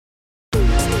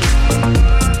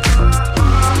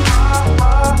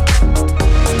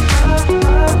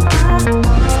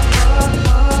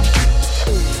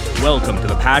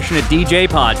Passionate DJ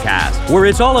podcast, where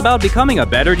it's all about becoming a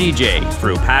better DJ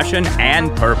through passion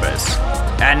and purpose.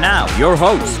 And now, your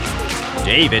host,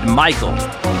 David Michael.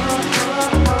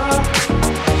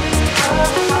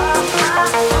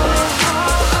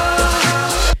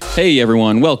 Hey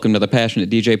everyone, welcome to the Passionate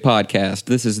DJ podcast.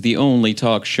 This is the only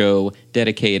talk show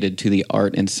dedicated to the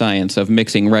art and science of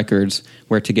mixing records,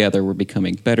 where together we're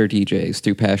becoming better DJs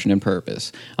through passion and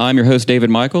purpose. I'm your host, David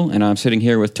Michael, and I'm sitting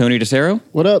here with Tony DeCero.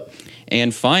 What up?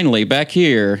 And finally, back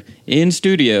here in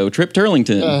studio, Trip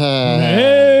Turlington.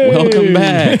 Hey! Welcome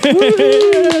back.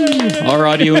 Our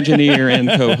audio engineer and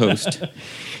co-host.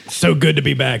 So good to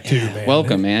be back too, man.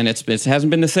 Welcome, man. It hasn't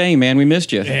been the same, man. We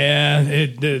missed you. Yeah,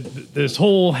 this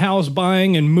whole house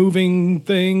buying and moving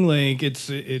thing, like it's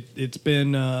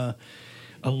been a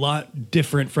lot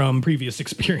different from previous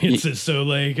experiences. So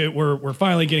like we're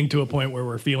finally getting to a point where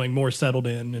we're feeling more settled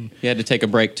in, and You had to take a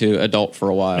break to adult for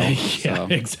a while. yeah, so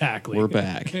exactly. We're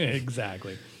back.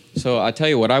 Exactly. So I tell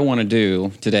you what I want to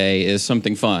do today is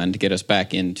something fun to get us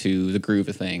back into the groove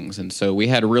of things. And so we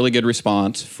had a really good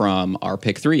response from our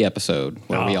Pick 3 episode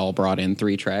where we all brought in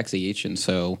 3 tracks each. And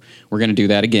so we're going to do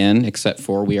that again, except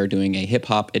for we are doing a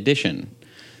hip-hop edition.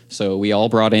 So we all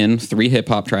brought in 3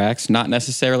 hip-hop tracks, not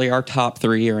necessarily our top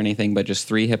 3 or anything, but just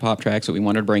 3 hip-hop tracks that we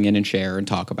wanted to bring in and share and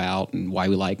talk about and why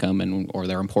we like them or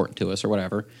they're important to us or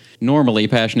whatever. Normally,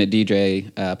 Passionate DJ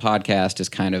podcast is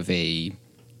kind of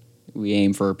we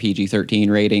aim for a PG-13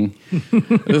 rating.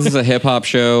 This is a hip-hop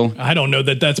show. I don't know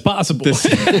that that's possible. This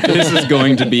is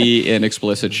going to be an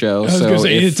explicit show. I was going to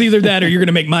say, it's either that or you're going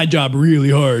to make my job really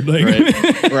hard. Like,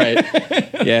 right.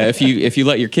 Yeah, if you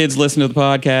let your kids listen to the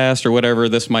podcast or whatever,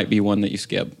 this might be one that you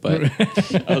skip. But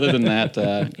other than that,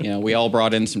 we all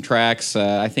brought in some tracks.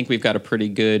 I think we've got a pretty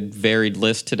good, varied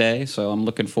list today. So I'm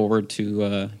looking forward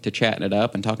to chatting it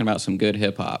up and talking about some good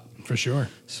hip-hop. For sure.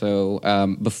 So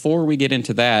before we get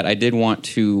into that, I did want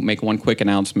to make one quick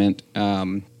announcement.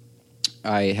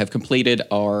 I have completed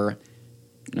our,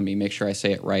 let me make sure I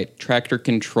say it right, Tractor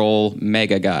Control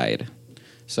Mega Guide.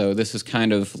 So this is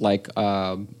kind of like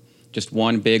just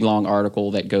one big long article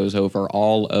that goes over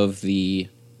all of the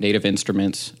Native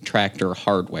Instruments tractor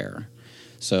hardware.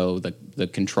 So the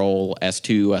Control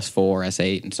S2, S4,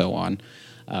 S8, and so on.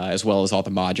 As well as all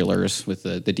the modulars with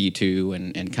the D2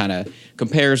 and kind of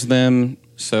compares them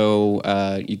so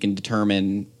you can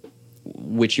determine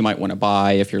which you might want to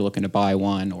buy if you're looking to buy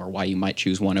one or why you might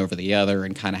choose one over the other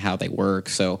and kind of how they work.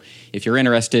 So if you're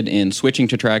interested in switching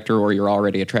to Tractor or you're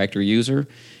already a Tractor user,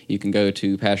 you can go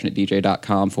to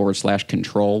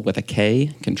passionatedj.com/control with a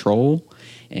K, control,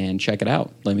 and check it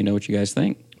out. Let me know what you guys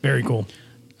think. Very cool.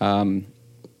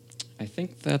 I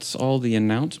think that's all the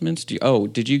announcements.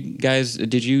 Did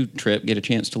you, Trip, get a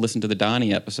chance to listen to the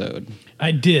Donnie episode?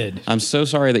 I did. I'm so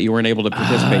sorry that you weren't able to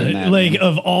participate in that. Like,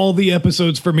 of all the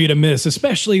episodes for me to miss,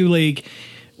 especially like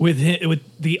with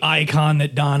the icon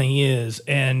that Donnie is,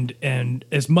 and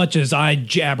as much as I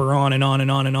jabber on and on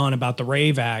and on and on about the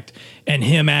Rave Act and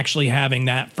him actually having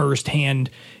that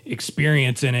firsthand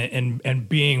experience in it and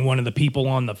being one of the people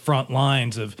on the front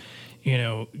lines of,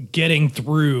 getting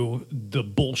through the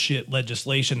bullshit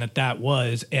legislation that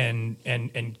was and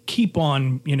keep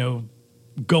on,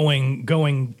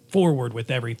 going forward with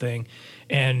everything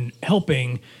and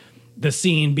helping the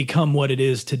scene become what it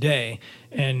is today.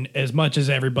 And as much as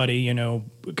everybody,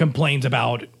 complains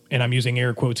about, and I'm using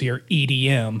air quotes here,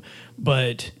 EDM,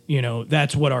 but,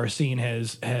 that's what our scene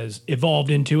has evolved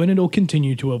into, and it'll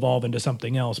continue to evolve into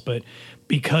something else. But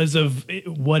because of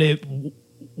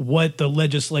what the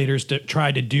legislators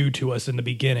tried to do to us in the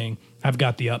beginning, I've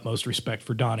got the utmost respect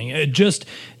for Donnie. Just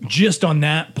on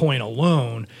that point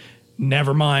alone,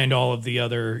 never mind all of the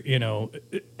other,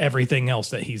 everything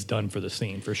else that he's done for the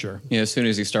scene, for sure. Yeah, as soon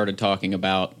as he started talking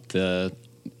about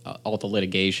all the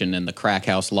litigation and the crack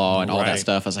house law and all that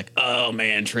stuff, I was like, oh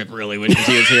man, Trip really wishes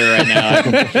he was here right now.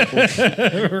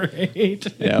 Right.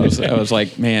 Yeah, I was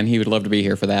like, man, he would love to be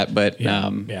here for that. But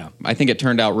I think it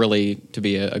turned out really to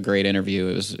be a great interview.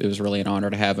 It was really an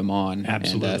honor to have him on.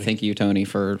 Absolutely. And thank you, Tony,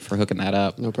 for hooking that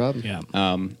up. No problem. Yeah.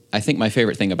 I think my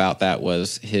favorite thing about that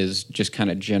was his just kind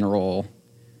of general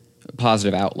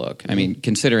positive outlook. I mean,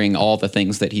 considering all the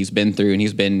things that he's been through, and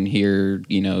he's been here,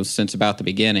 since about the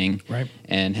beginning, right,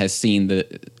 and has seen the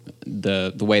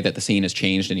way that the scene has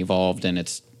changed and evolved,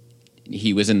 and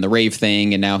he was in the rave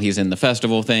thing, and now he's in the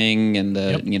festival thing, and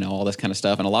all this kind of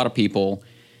stuff. And a lot of people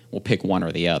will pick one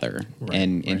or the other,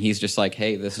 and he's just like,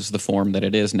 hey, this is the form that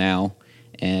it is now,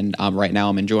 And right now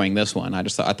I'm enjoying this one. I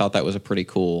thought that was a pretty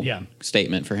cool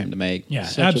statement for him to make. Yeah,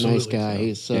 such absolutely. a nice guy.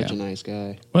 He's such a nice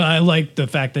guy. Well, I like the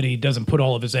fact that he doesn't put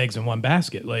all of his eggs in one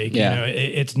basket. Like, you know,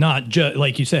 it's not just,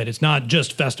 like you said, it's not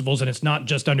just festivals and it's not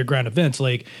just underground events.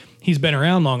 Like, he's been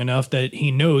around long enough that he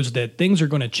knows that things are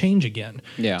going to change again.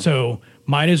 Yeah. So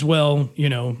might as well, you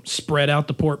know, spread out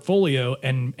the portfolio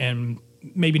and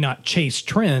maybe not chase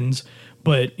trends,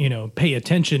 but, you know, pay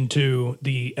attention to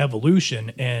the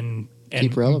evolution and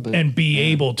keep relevant and be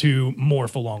able to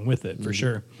morph along with it for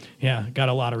sure. Yeah, got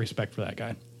a lot of respect for that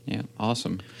guy. Yeah,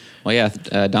 awesome. Well,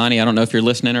 yeah, Donnie, I don't know if you're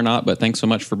listening or not, but thanks so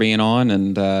much for being on,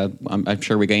 and I'm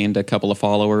sure we gained a couple of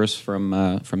followers from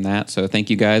that. So thank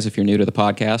you guys. If you're new to the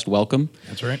podcast, welcome.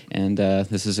 That's right. And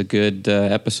this is a good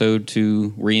episode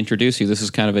to reintroduce you. This is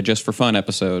kind of a just for fun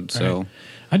episode. So right.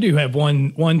 I do have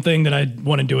one thing that I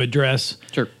wanted to address.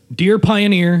 Sure. Dear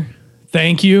Pioneer,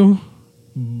 thank you.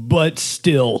 But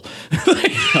still.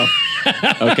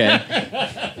 Okay.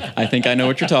 I think I know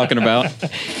what you're talking about.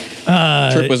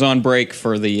 Trip was on break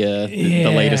for the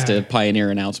latest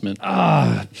Pioneer announcement.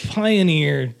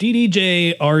 Pioneer,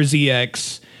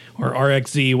 DDJ-RZX or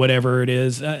RXZ, whatever it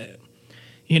is.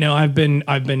 You know, I've been,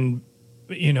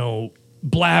 you know,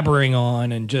 blabbering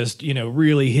on and just, you know,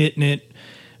 really hitting it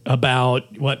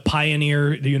about what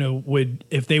Pioneer, you know, would,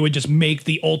 if they would just make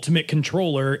the ultimate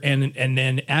controller, and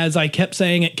then as I kept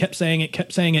saying it,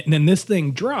 and then this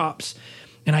thing drops,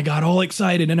 and I got all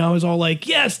excited, and I was all like,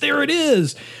 yes, there it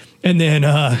is. And then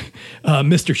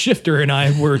Mr. Shifter and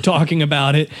I were talking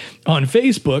about it on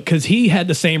Facebook because he had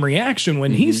the same reaction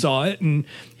when he saw it, and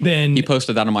then he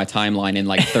posted that on my timeline in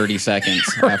like 30 seconds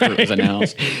after it was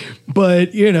announced.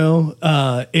 But you know,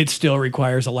 it still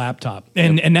requires a laptop,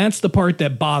 and that's the part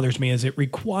that bothers me, is it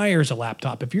requires a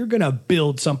laptop. If you're going to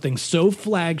build something so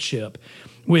flagship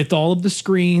with all of the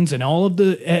screens and all of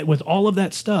the with all of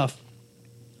that stuff,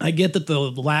 I get that the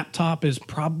laptop is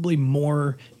probably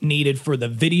more needed for the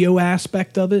video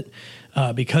aspect of it,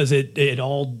 because it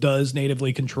all does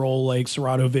natively control like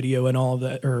Serato video and all of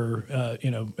that, or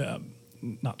you know,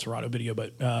 not Serato video,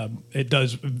 but it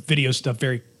does video stuff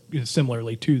very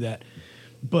similarly to that.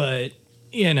 But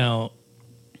you know,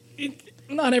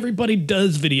 not everybody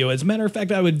does video. As a matter of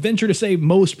fact, I would venture to say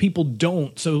most people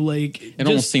don't. So like, it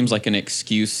almost seems like an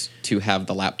excuse to have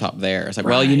the laptop there. It's like,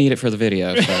 well, you need it for the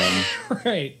video. So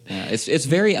right. Yeah, it's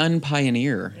very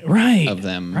un-Pioneer of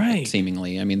them,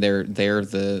 seemingly. I mean, they're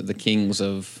the kings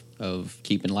of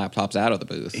keeping laptops out of the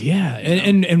booth. Yeah,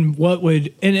 and what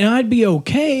would, and I'd be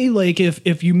okay like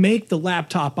if you make the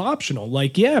laptop optional,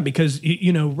 like because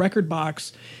you know,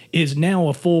 Rekordbox is now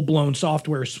a full blown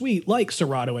software suite like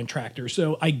Serato and Traktor,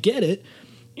 so I get it,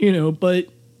 you know, but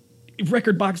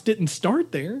Rekordbox didn't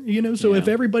start there, you know, so if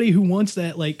everybody who wants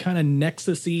that like kind of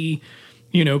Nexus-y,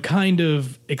 you know, kind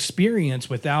of experience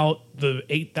without the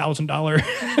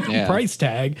 $8,000 price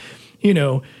tag, you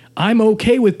know, I'm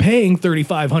okay with paying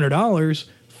 $3,500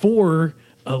 for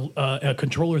a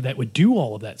controller that would do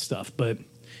all of that stuff. But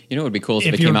you know, it would be cool if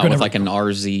it came out with like an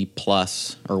RZ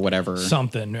Plus or whatever,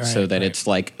 something, right, so that it's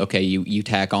like, okay, you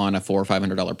tack on a $400 or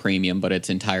 $500 premium, but it's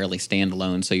entirely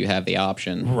standalone, so you have the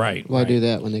option. Right. Why do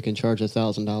that when they can charge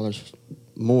 $1,000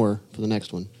 more for the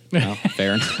next one? Well,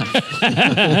 fair enough.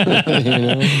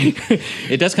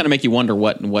 It does kind of make you wonder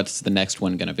what's the next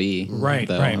one going to be, right?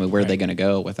 Though. I mean, where are they going to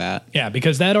go with that? Yeah,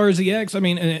 because that RZX, I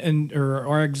mean, or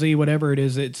RXZ, whatever it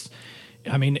is, it's,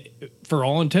 I mean, for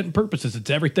all intent and purposes, it's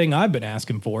everything I've been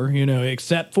asking for, you know,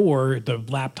 except for the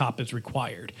laptop is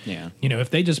required. Yeah. You know,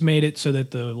 if they just made it so that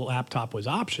the laptop was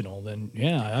optional, then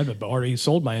I've already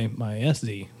sold my SZ.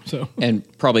 So, and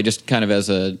probably just kind of as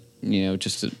a, you know,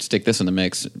 just to stick this in the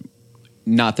mix.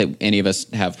 Not that any of us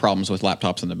have problems with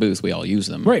laptops in the booth; we all use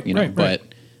them, right? You know, right.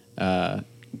 But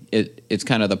it's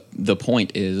kind of the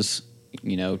point is,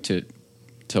 you know, to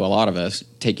a lot of us,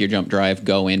 take your jump drive,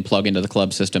 go in, plug into the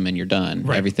club system, and you're done.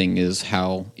 Right. Everything is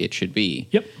how it should be.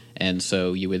 Yep. And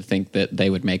so you would think that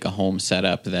they would make a home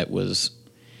setup that was.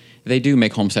 They do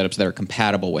make home setups that are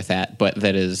compatible with that, but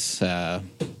that is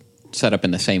set up in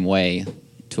the same way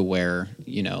to where,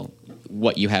 you know,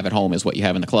 what you have at home is what you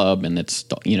have in the club, and it's,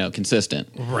 you know, consistent.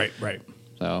 Right.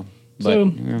 So,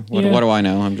 what do I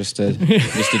know? I'm just a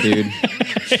dude.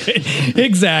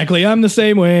 Exactly. I'm the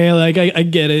same way. Like I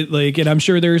get it. Like, and I'm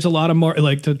sure there's a lot of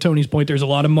like to Tony's point, there's a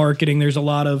lot of marketing. There's a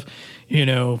lot of, you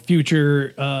know,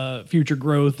 future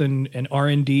growth and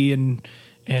R&D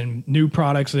and new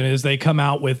products. And as they come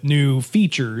out with new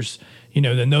features, you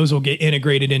know, then those will get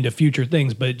integrated into future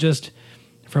things. But just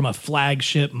from a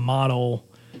flagship model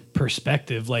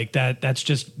perspective, like that's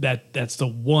the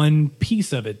one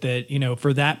piece of it that, you know,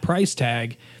 for that price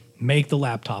tag, make the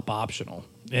laptop optional.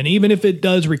 And even if it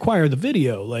does require the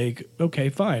video, like, okay,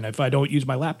 fine. If I don't use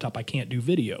my laptop, I can't do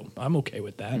video. I'm okay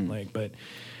with that. Like, but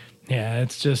yeah,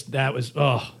 it's just,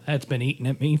 that's been eating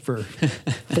at me for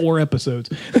 4 episodes.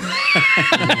 You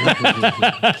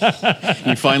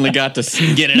finally got to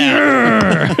get it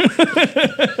out.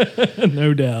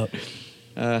 No doubt.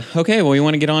 Okay, well, you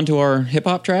want to get on to our hip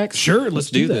hop tracks? Sure, let's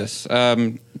do this.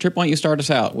 Trip, why don't you start us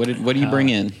out? What do you bring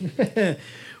in?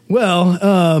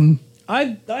 Well,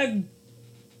 I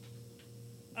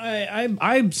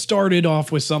started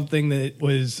off with something that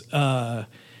was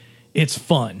it's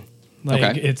fun.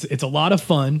 Like Okay. it's a lot of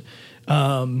fun.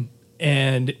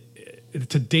 And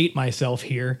to date myself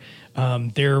here,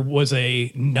 there was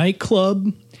a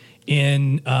nightclub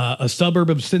in a suburb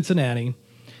of Cincinnati,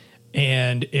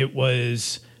 and it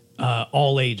was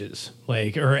all ages.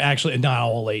 Or actually not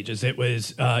all ages. It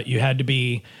was you had to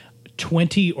be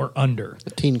 20 or under. A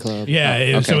teen club.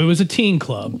 Yeah, so it was a teen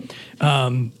club.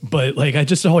 But like I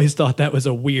just always thought that was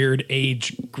a weird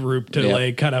age group to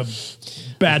like kind of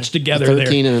batch together. A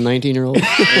 13 and a 19-year-old.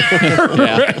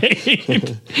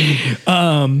 Right.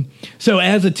 So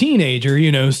as a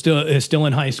teenager, still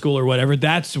in high school or whatever,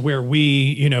 that's where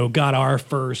we, got our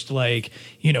first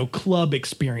club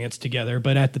experience together.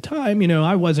 But at the time,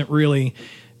 I wasn't really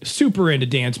super into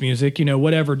dance music.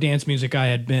 Whatever dance music I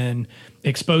had been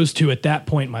exposed to at that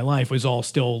point in my life was all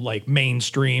still like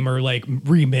mainstream or like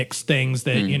remix things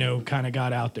that kind of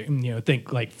got out there.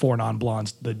 Think like Four Non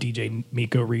Blondes, the DJ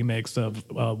Miko remix of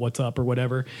What's Up or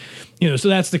whatever. So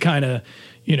that's the kind of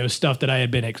stuff that I had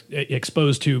been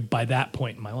exposed to by that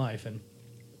point in my life. And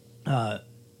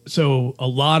so a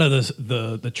lot of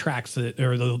the tracks that,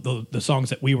 or the songs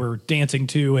that we were dancing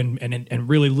to and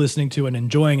really listening to and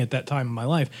enjoying at that time in my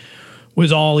life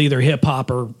was all either hip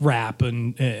hop or rap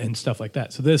and stuff like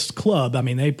that. So this club, I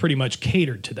mean, they pretty much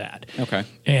catered to that. Okay.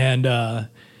 And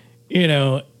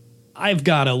I've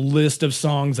got a list of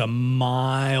songs a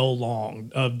mile long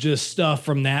of just stuff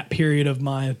from that period of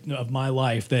my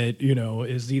life that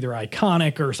is either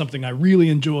iconic or something I really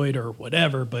enjoyed or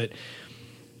whatever. But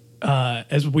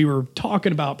as we were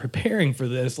talking about preparing for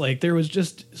this, like there was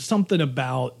just something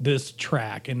about this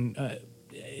track, and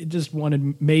it just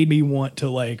made me want to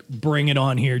like bring it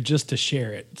on here just to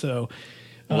share it. So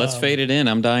let's fade it in.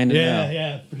 I'm dying to know.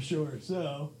 Yeah, for sure.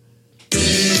 So.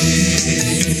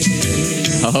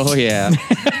 Oh yeah.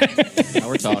 Now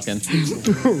we're talking.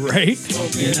 Right.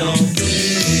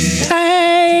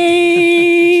 Hey.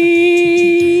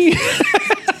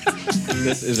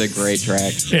 This is a great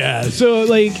track. Yeah. So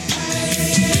like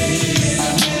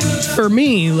for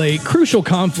me, like Crucial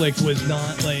Conflict was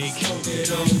not like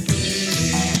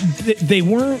they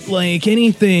weren't like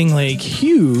anything like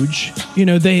huge.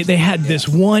 They had this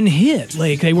one hit.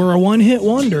 Like they were a one-hit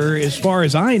wonder as far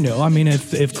as I know. I mean,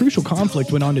 if Crucial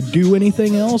Conflict went on to do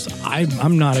anything else,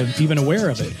 I'm not even aware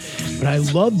of it. But I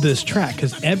loved this track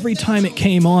because every time it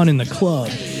came on in the club,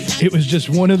 it was just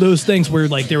one of those things where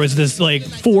like there was this like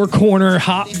 4-corner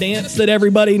hop dance that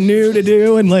everybody knew to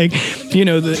do, and like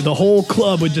the whole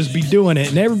club would just be doing it,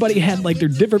 and everybody had like their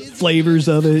different flavors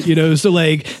of it. So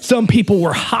like some people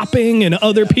were hopping and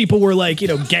other people were like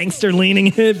gangster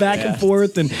leaning it back and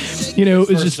forth, and it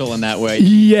was just still in that way.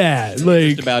 Yeah,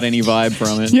 like just about any vibe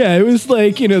from it. Yeah, it was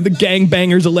like the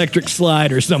Gangbangers Electric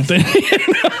Slide or something.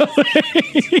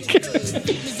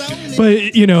 But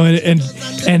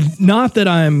and not that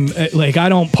I'm like I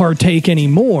don't partake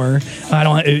anymore. I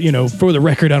don't for the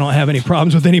record I don't have any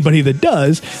problems with anybody that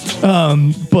does.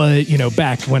 But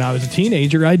back when I was a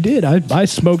teenager I did. I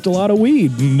smoked a lot of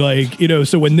weed, and like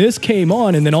so when this came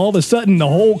on and then all of a sudden the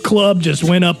whole club just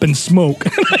went up in smoke.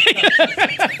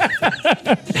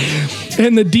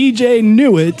 And the DJ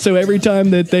knew it, so every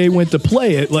time that they went to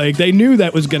play it, like they knew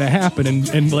that was going to happen,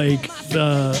 and like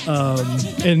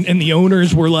the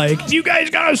owners were like, "You guys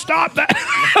gotta stop that!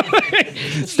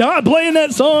 Stop playing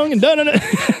that song!" And da.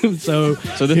 So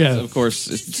this is, of course,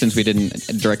 since we didn't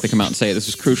directly come out and say it, this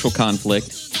is Crucial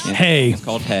Conflict. Hey, it's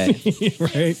called Hey,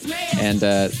 right? And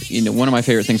one of my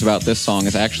favorite things about this song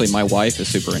is actually my wife is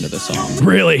super into this song.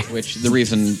 Really? Which the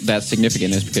reason that's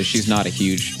significant is because she's not a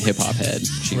huge hip hop head.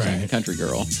 She's a country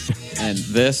girl. And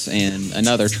this and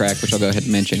another track, which I'll go ahead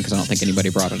and mention because I don't think anybody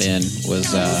brought it in,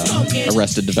 was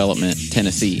Arrested Development,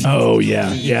 Tennessee. Oh,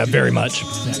 yeah, very much.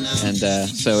 And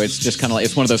so it's just kind of like,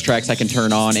 it's one of those tracks I can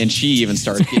turn on, and she even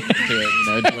starts getting into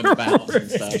it, doing the bounce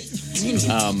and stuff.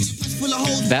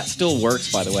 That still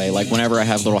works, by the way. Like whenever I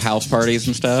have little house parties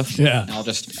and stuff, I'll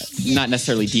just, not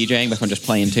necessarily DJing, but if I'm just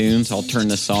playing tunes, I'll turn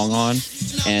this song on,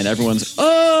 and everyone's,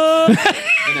 oh!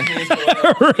 And their hands go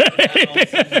up,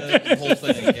 the whole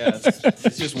thing,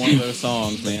 It's just one of those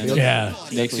songs, man. Yeah.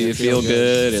 Makes you feel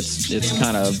good. It's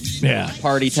kind of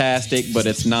party-tastic, but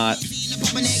it's not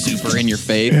super in your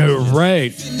face.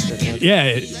 Right. Yeah,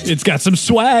 it's got some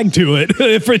swag to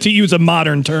it, for it to use a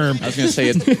modern term. I was going to say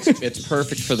it's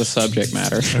perfect for the subject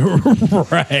matter.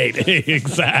 Right,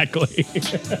 exactly.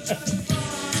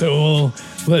 So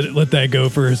we'll let that go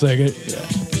for a second.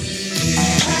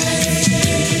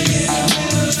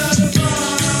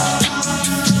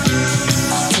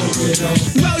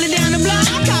 Rolling down the block,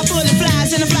 car full of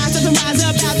flies, and the flies start to rise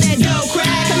up out that dough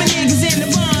crack. Coming niggas in the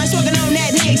barn, smoking on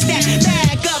that haystack.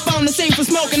 Back up on the sink for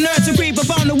smoking nerds to creep up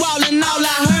on the wall, and all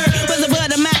I heard was a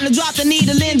butter man to drop the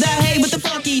needle in the hay with the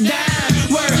funky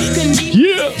dime. Word couldn't be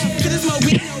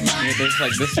There's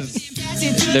like this is.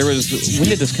 There was. When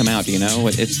did this come out? Do you know?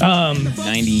 It's 90,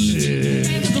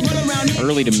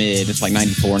 early to mid. It's like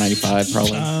 94, 95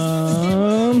 probably.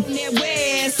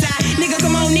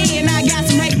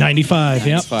 95,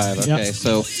 yep. 95, okay. Yep.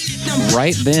 So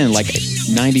right then, like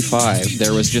 95,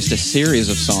 there was just a series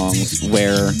of songs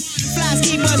where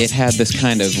it had this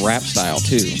kind of rap style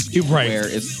too. Right. Where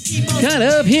it's kind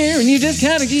of up here and you just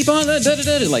kind of keep on like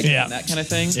that kind of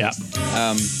thing. Yeah.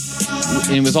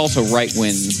 And it was also right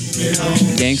when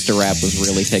gangster rap was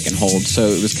really taking hold. So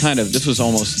it was this was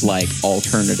almost like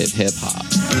alternative hip hop.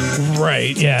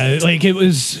 Right. Yeah. Like it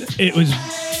was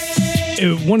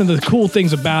one of the cool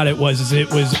things about it was it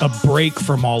was a break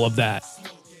from all of that.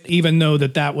 Even though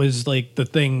that was like the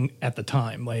thing at the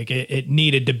time, like it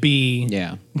needed to be,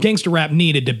 gangster rap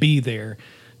needed to be there,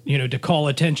 to call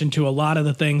attention to a lot of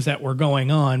the things that were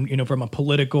going on, from a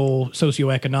political,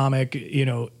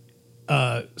 socioeconomic,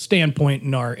 standpoint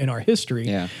in our history.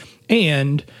 Yeah.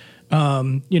 And,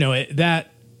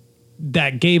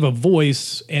 that gave a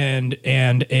voice and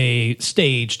a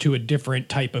stage to a different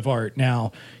type of art.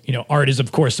 Now, art is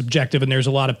of course subjective, and there's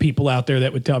a lot of people out there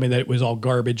that would tell me that it was all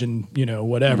garbage and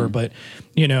whatever. But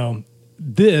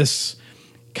this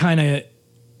kind of,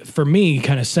 for me,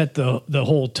 kind of set the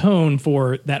whole tone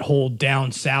for that whole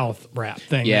down south rap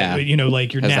thing. Yeah,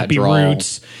 like your Nappy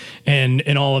Roots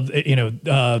and all of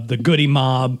the Goody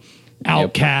Mob.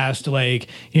 Outkast, like,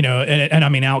 and I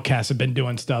mean, Outkast have been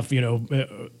doing stuff, they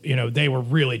were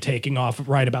really taking off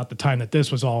right about the time that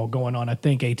this was all going on. I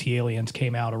think AT-Aliens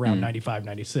came out around 95,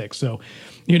 96. So,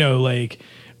 like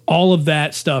all of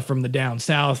that stuff from the down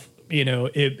south,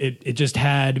 it just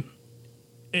had,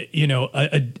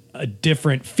 a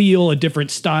different feel, a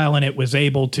different style, and it was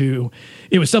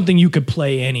something you could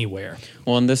play anywhere.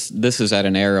 Well, and this is at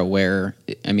an era where,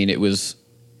 it was,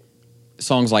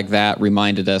 songs like that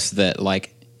reminded us that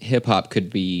like hip hop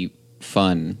could be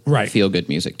fun, feel good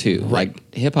music too. Right.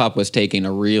 Like hip hop was taking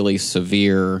a really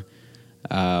severe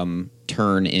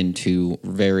turn into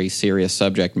very serious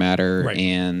subject matter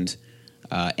and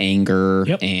anger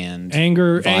and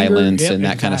violence and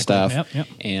that kind of stuff,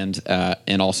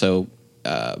 and also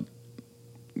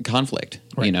conflict.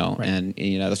 And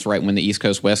that's right when the East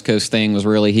Coast West Coast thing was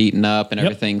really heating up and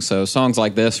everything. So songs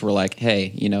like this were like, hey,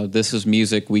 this is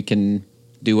music we can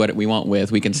do what we want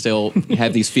with. We can still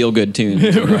have these feel good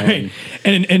tunes, right?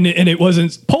 And it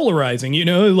wasn't polarizing,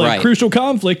 Crucial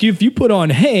Conflict. If you put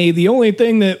on Hey, the only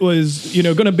thing that was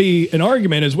going to be an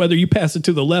argument is whether you pass it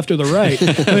to the left or the right.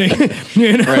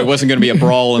 Right, it wasn't going to be a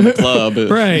brawl in the club,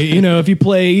 right? If you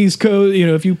play East Coast,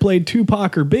 if you played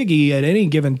Tupac or Biggie at any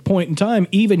given point in time,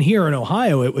 even here in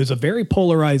Ohio, it was a very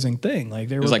polarizing thing.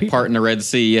 Like it was like parting the Red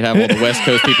Sea. You have all the West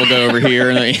Coast people go over here,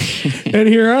 and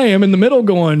here I am in the middle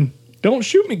going, don't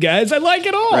shoot me, guys. I like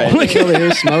it all. Right. Like, over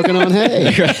here smoking on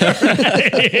hay.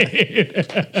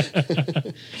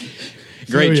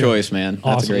 Great choice, man.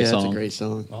 That's a great song. That's a great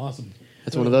song. Awesome.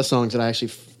 That's one of those songs that I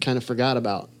actually kind of forgot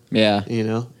about. Yeah.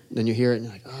 Then you hear it and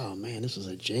you're like, oh, man, this was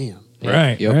a jam.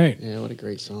 Right, right. Yeah, what a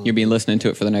great song. You'll be listening to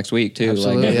it for the next week, too.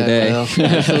 Absolutely, like every day.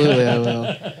 Absolutely, I will.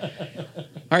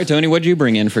 All right, Tony, what'd you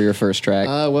bring in for your first track?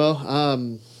 I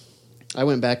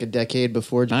went back a decade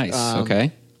before. Nice,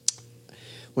 okay.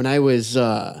 When I was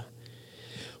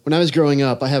growing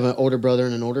up, I have an older brother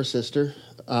and an older sister.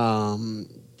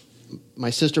 My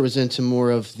sister was into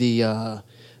more of the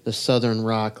southern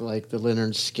rock, like the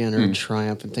Lynyrd Skynyrd,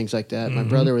 Triumph, and things like that. Mm-hmm. My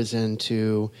brother was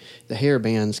into the hair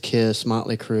bands, Kiss,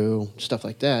 Motley Crue, stuff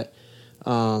like that.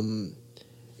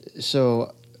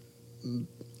 So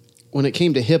when it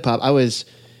came to hip hop, I was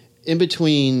in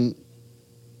between.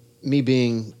 Me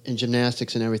being in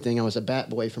gymnastics and everything, I was a bat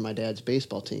boy for my dad's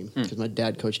baseball team because my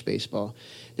dad coached baseball.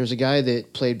 There was a guy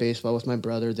that played baseball with my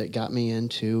brother that got me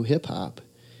into hip-hop.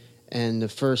 And the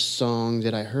first song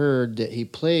that I heard that he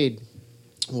played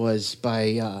was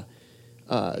by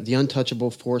the Untouchable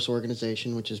Force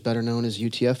Organization, which is better known as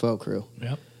UTFO Crew.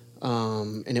 Yep.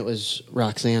 and it was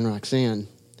Roxanne. You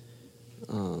can go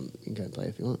ahead and play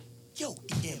if you want.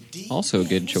 Also a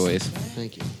good choice.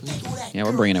 Thank you. Yeah,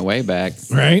 we're bringing it way back.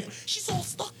 Right? She's all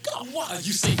stuck up. Why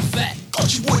you say that?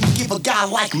 Cause you wouldn't give a guy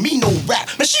like me no rap.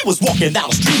 Man, she was walking down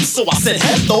the street, so I said,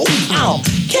 hello, I'm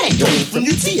Kango from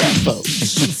the TFO.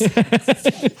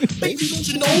 Baby, don't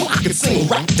you know I can sing,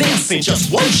 rap, dance in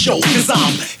just one show? Cause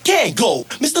I'm Kango,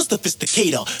 Mr.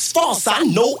 Sophisticator. As far as I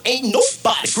know, ain't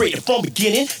nobody greater. From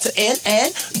beginning to end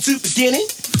and to beginning,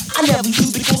 I never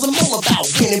lose because I'm all about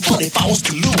winning. But if I was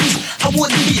to lose, I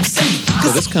wouldn't be upset.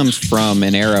 So this comes from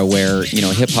an era where,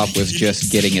 hip hop was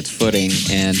just getting its footing,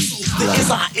 and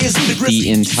the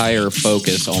entire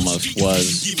focus almost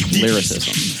was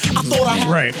lyricism.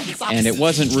 Right. And it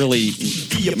wasn't really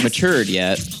matured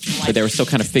yet, but they were still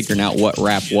kind of figuring out what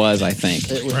rap was, I think.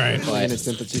 It was Right. in its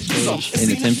infancy stage. In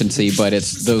its infancy, but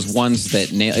it's those ones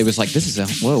that it was like,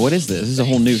 whoa, what is this? This is a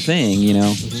whole new thing,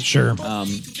 Sure.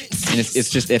 And it's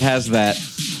just, it has that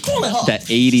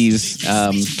 80s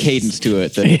cadence to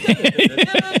it.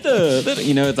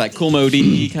 It's like Cool Mo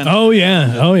D kind of. Oh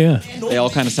yeah. They all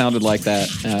kind of sounded like that.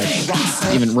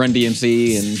 Even Run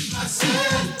DMC and.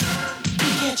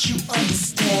 Can't you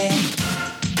understand?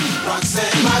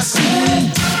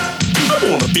 Roxanne. I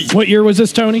wanna be. What year was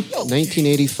this, Tony?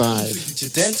 1985.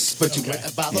 Yes,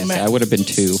 I would have been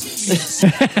 2.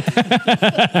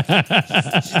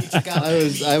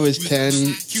 I was 10,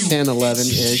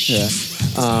 11-ish. Yeah.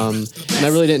 And I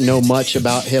really didn't know much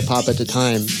about hip hop at the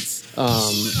time.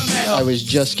 I was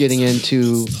just getting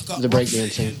into the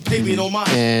breakdancing,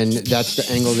 and that's the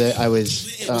angle that I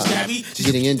was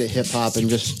getting into hip hop and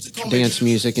just dance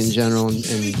music in general.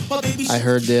 And I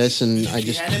heard this, and I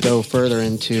just dove further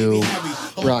into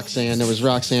Roxanne. There was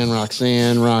Roxanne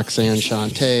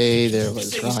Shantae. There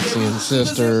was Roxanne's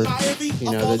sister.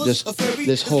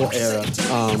 This whole era.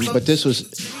 But this was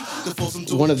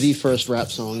one of the first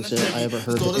rap songs that I ever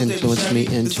heard that influenced me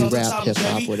into rap, hip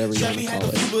hop, whatever you want to call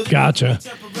it. Gotcha.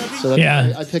 So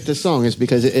I picked this song is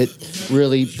because it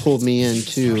really pulled me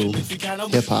into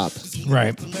hip hop.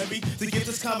 Right.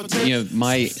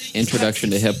 My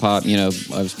introduction to hip hop, I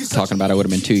was talking about I would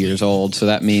have been 2 years old. So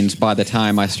that means by the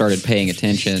time I started paying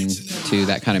attention to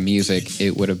that kind of music,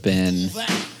 it would have been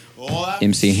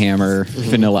MC Hammer,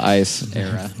 Vanilla Ice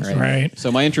era, right?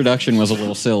 So my introduction was a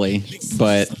little silly,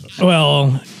 but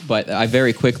I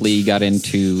very quickly got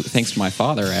into, thanks to my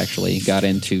father actually, got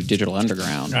into Digital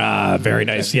Underground. Very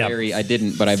nice. Yeah. I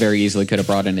didn't, but I very easily could have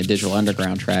brought in a Digital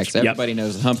Underground tracks. Everybody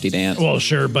knows the Humpty Dance. Well,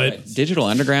 sure, but Digital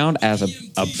Underground as a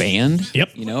band,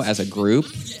 as a group,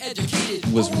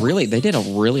 was really, they did a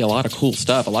lot of cool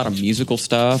stuff, a lot of musical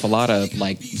stuff, a lot of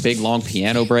like big long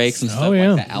piano breaks and stuff,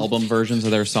 like the album versions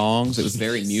of their songs. It was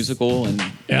very musical and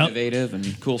innovative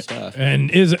and cool stuff. And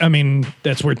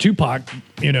that's where Tupac,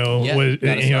 was,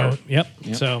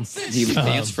 So he would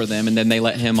dance for them, and then they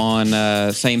let him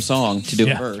on same song to do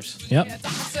a verse.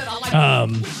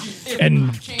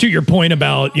 And to your point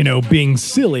about, being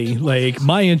silly, like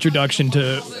my introduction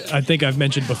to, I think I've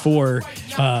mentioned before,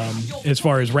 as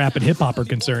far as rap and hip hop are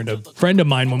concerned, a friend of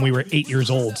mine when we were 8 years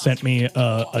old sent me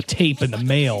a tape in the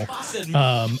mail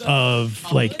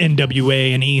of like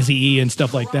NWA and Eazy-E and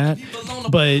stuff like that.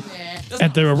 But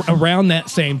around that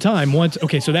same time,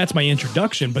 so that's my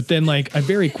introduction. But then, like, I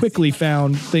very quickly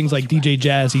found things like DJ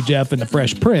Jazzy Jeff and the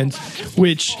Fresh Prince,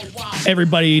 which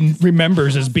everybody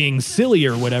remembers as being silly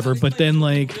or whatever. But then,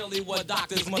 like,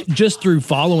 just through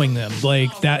following them, like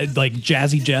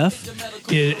Jazzy Jeff,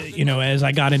 as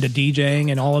I got into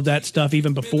DJing and all of that stuff,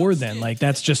 even before then, like,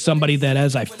 that's just somebody that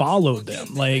as I followed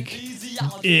them, like.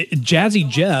 Jazzy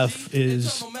Jeff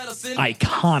is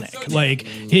iconic. Like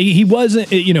he wasn't,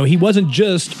 he wasn't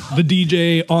just the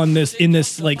DJ in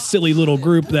this like silly little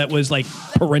group that was like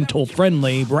parental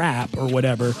friendly rap or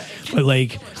whatever, but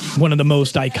like one of the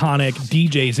most iconic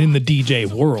DJs in the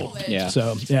DJ world. Yeah.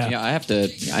 So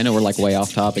I know we're like way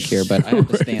off topic here, but I have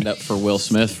to stand up for Will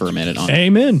Smith for a minute on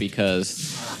Amen.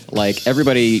 Because like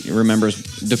everybody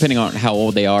remembers, depending on how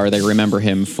old they are, they remember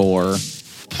him for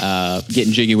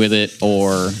getting jiggy with it,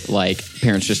 or like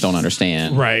Parents Just Don't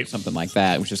Understand, right? Something like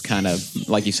that, which is kind of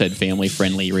like you said, family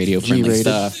friendly, radio friendly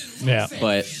stuff. Yeah,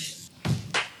 but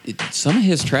some of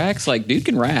his tracks, like dude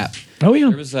can rap. Oh yeah,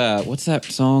 there was what's that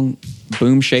song?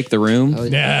 Boom Shake the Room. Oh,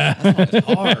 yeah, it's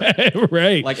hard.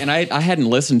 Right. Like, and I hadn't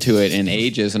listened to it in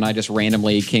ages, and I just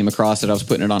randomly came across it. I was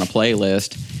putting it on a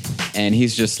playlist, and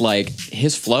he's just like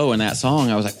his flow in that song.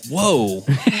 I was like, whoa.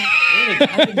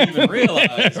 I didn't even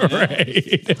realize.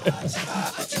 Right.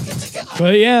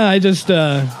 But yeah, I just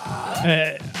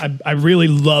I really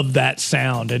love that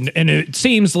sound, and it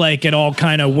seems like it all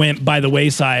kind of went by the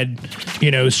wayside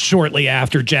shortly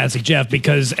after Jazzy Jeff,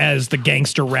 because as the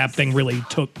gangster rap thing really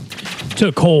took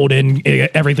hold and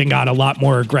everything got a lot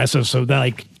more aggressive. So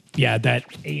that that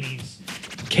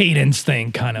 80s cadence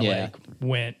thing kind of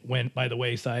went by the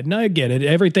wayside. And I get it.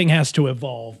 Everything has to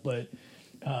evolve, but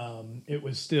it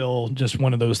was still just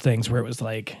one of those things where it was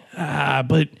like,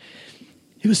 but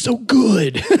it was so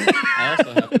good. I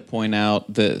also have to point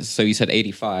out so you said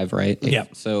 85, right? Yeah.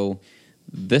 So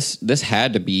this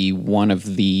had to be one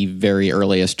of the very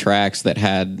earliest tracks that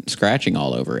had scratching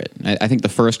all over it. I think the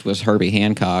first was Herbie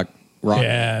Hancock. Rock.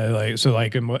 Yeah,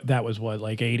 that was what,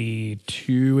 like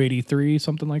 82, 83,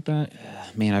 something like that?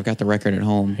 Man, I've got the record at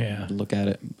home. Yeah. Look at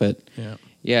it. But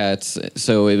yeah,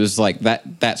 so it was like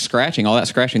that scratching, all that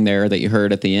scratching there that you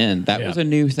heard at the end, that was a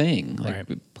new thing. Like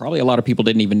probably a lot of people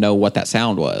didn't even know what that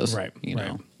sound was. Right. You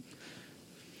know.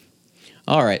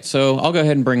 All right, so I'll go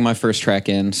ahead and bring my first track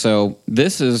in. So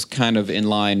this is kind of in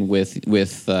line with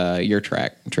your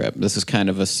track, Trip. This is kind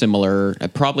of a similar,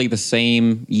 probably the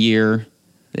same year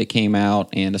it came out,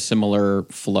 and a similar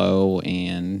flow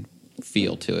and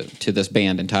feel to it, to this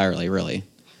band entirely, really.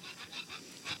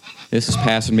 This is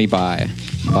Passing Me By.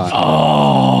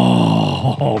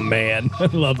 Oh man, I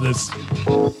love this.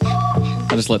 I'll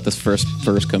just let this first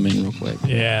verse come in real quick.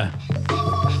 Yeah.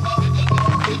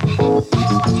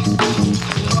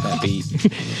 That beat.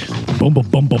 Boom, boom,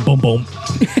 boom, boom, boom, boom.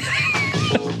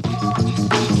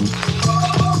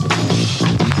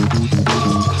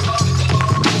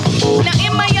 Now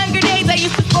in my younger days, I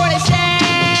used to sport a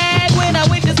shag. When I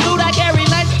went to school, I carried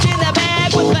lunch in a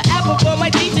bag with the apple for my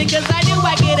teacher, cause I knew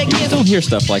I get a gift. You don't hear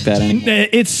stuff like that anymore.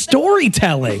 It's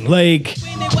storytelling, like.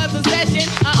 When it was a session,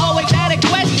 I always had a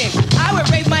question. I would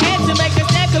raise my hand to make a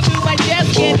snack or through my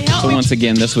desk and help So me. once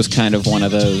again, this was kind of one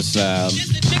of those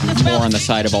more on the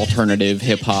side of alternative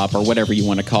hip hop or whatever you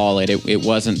want to call it. It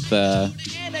wasn't the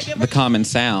common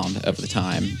sound of the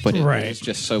time, but it was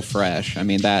just so fresh. I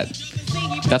mean,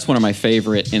 that's one of my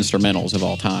favorite instrumentals of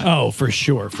all time. Oh, for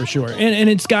sure. And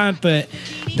it's got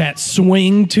that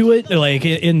swing to it. Like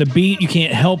in the beat, you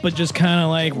can't help but just kind of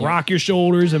like rock your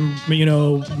shoulders and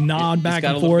nod back and forth. It's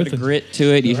got a little bit of grit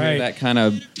to it. You hear that kind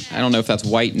of, I don't know if that's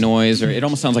white noise or it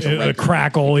almost sounds like a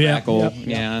crackle. Crackle,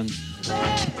 yeah.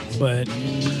 But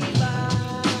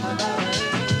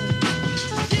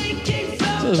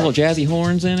those little jazzy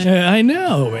horns in it. I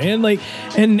know, man. Like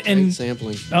and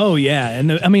sampling. Oh yeah, and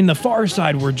the Far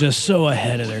Side were just so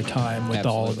ahead of their time with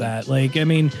all of that. Like I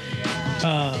mean,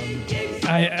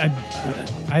 I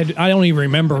don't even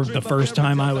remember the first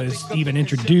time I was even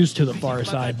introduced to the Far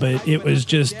Side, but it was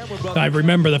just, I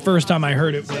remember the first time I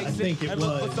heard it, I think it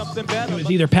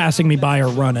was either Passing Me By or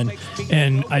Running,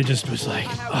 and I just was like,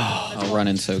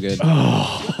 Running's so good.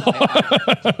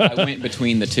 I went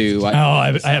between the two.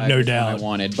 I have no doubt. I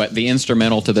wanted, but the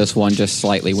instrumental to this one just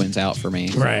slightly wins out for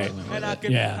me. Right.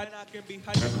 Yeah.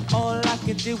 All I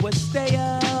can do is stay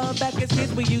up. Back as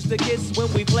kids, we used to kiss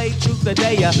when we played Truth or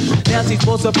Dare. Now she's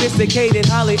more sophisticated,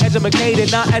 highly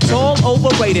educated, not at all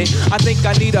overrated. I think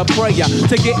I need a prayer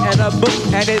to get in a book,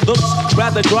 and it looks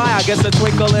rather dry. I guess a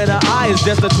twinkle in her eye is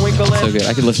just a twinkle in. So good.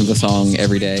 I could listen to the song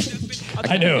every day.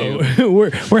 I know.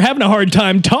 We're having a hard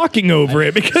time talking over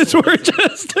it because we're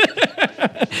just.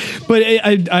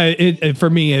 But for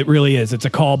me, it really is. It's a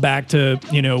callback to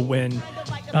when.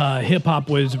 Hip hop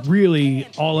was really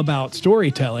all about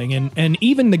storytelling, and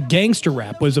even the gangster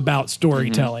rap was about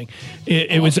storytelling.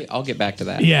 Mm-hmm. I'll get back to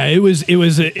that. Yeah, it was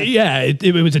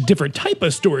a different type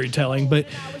of storytelling, but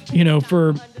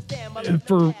for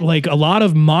like a lot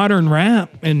of modern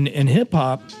rap and hip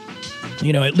hop,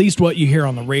 at least what you hear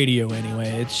on the radio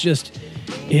anyway, it's just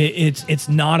it's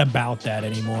not about that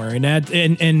anymore, and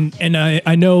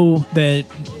I know that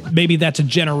maybe that's a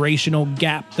generational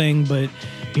gap thing, but.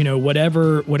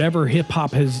 Whatever hip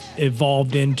hop has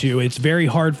evolved into, it's very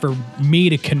hard for me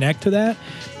to connect to that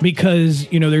because,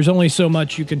 there's only so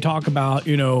much you can talk about,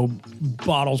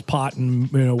 bottles, pot,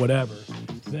 and, whatever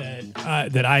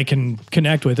that I can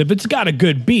connect with. If it's got a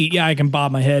good beat, I can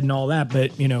bob my head and all that.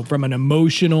 But, from an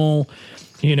emotional,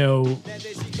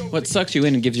 what sucks you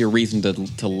in and gives you a reason to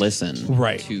listen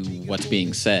to what's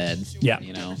being said. Yeah.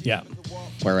 Yeah.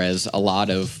 Whereas a lot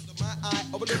of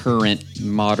current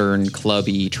modern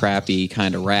clubby trappy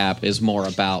kind of rap is more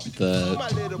about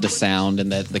the sound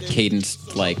and the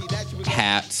cadence, like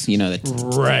hats,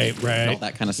 right, all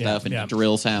that kind of stuff, and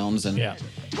drill sounds, and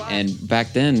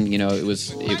back then, it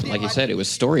was like you said, it was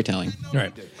storytelling.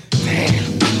 Right.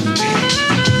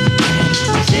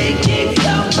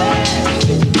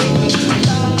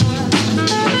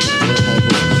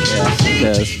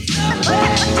 Yes.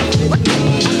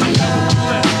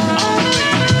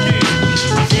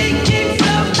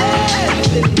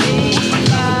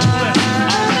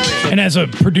 as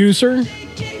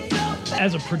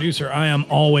a producer, I am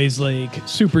always like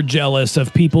super jealous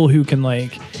of people who can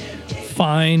like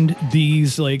find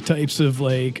these like types of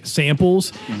like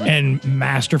samples and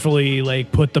masterfully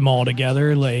like put them all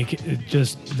together. Like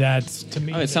that's to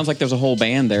me. Oh, it sounds like there's a whole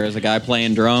band there. There's a guy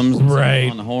playing drums, and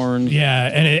right on the horns. Yeah,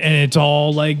 and it's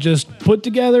all like just put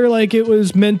together like it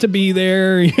was meant to be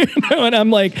there. You know, and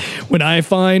I'm like, when I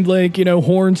find like, you know,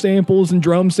 horn samples and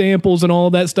drum samples and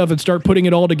all that stuff and start putting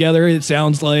it all together, it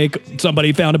sounds like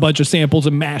somebody found a bunch of samples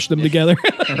and mashed them together.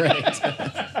 Right.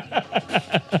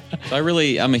 So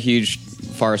I'm a huge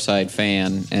Far Side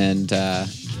fan, and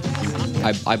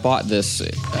I bought this.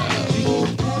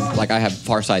 Like I have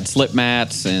Far Side slip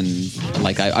mats, and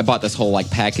like I bought this whole like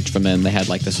package from them. They had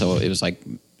like this whole, it was like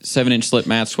 7-inch slip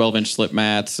mats, 12-inch slip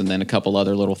mats, and then a couple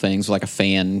other little things like a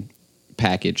fan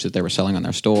package that they were selling on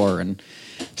their store. And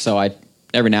so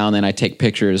every now and then I take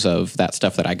pictures of that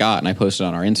stuff that I got and I post it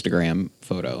on our Instagram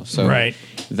photo. So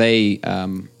they,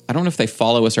 I don't know if they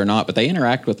follow us or not, but they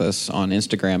interact with us on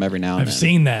Instagram every now and then. I've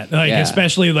seen that, like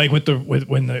especially like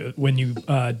when you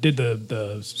did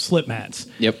the slip mats.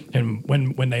 Yep. And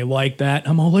when they like that,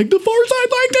 I'm all like, the Far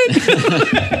Side liked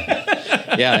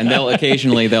it. Yeah, and they'll like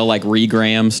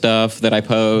regram stuff that I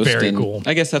post. Very cool.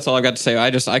 I guess that's all I've got to say.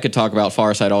 I could talk about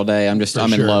Far Side all day. I'm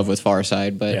in love with Far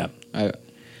Side, but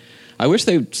I wish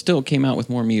they still came out with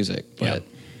more music, but.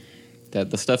 That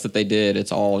the stuff that they did,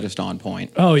 it's all just on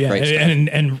point. Oh yeah,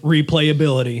 and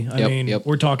replayability. I mean,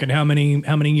 we're talking how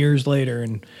many years later,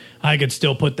 and I could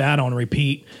still put that on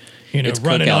repeat. You know, it's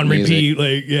running on music.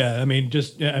 repeat.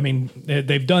 Like,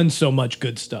 they've done so much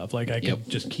good stuff. Like I could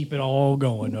just keep it all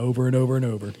going over and over and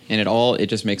over. And it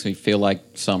just makes me feel like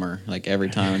summer. Like every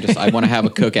time, I want to have a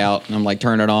cookout, and I'm like,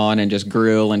 turn it on and just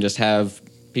grill and just have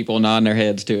people nodding their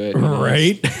heads to it.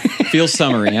 Right. Feels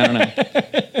summery. I don't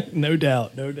know. No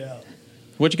doubt.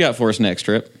 What you got for us next,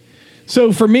 Trip?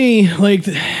 So for me, like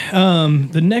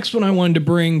the next one I wanted to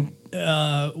bring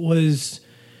was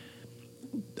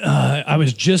I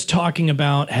was just talking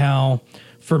about how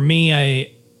for me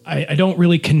I don't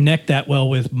really connect that well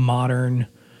with modern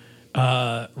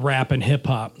rap and hip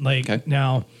hop. Like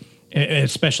now,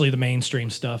 especially the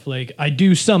mainstream stuff. Like I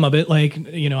do some of it. Like,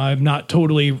 you know, I'm not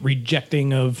totally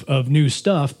rejecting of new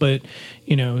stuff, but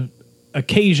you know,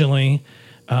 occasionally.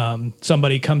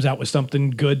 Somebody comes out with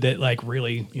something good that like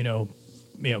really, you know,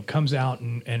 comes out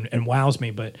and wows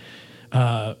me. But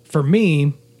for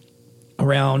me,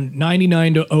 around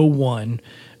 99 to 01,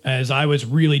 as I was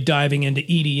really diving into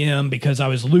EDM because I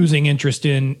was losing interest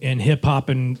in hip hop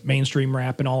and mainstream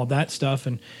rap and all of that stuff.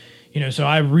 And, you know, so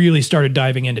I really started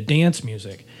diving into dance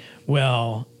music.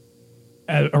 Well,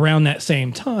 around that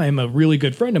same time, a really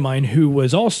good friend of mine who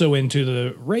was also into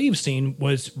the rave scene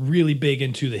was really big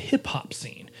into the hip hop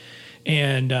scene.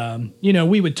 And, you know,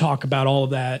 we would talk about all of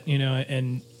that, you know,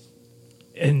 and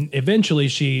eventually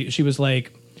she was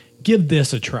like, give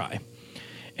this a try.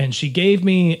 And she gave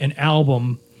me an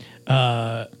album,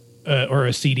 or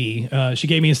a CD. She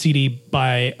gave me a CD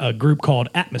by a group called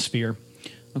Atmosphere.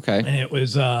 Okay. And it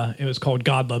was called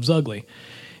God Loves Ugly.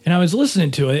 And I was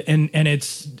listening to it, and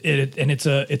it's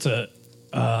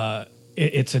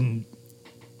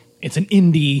an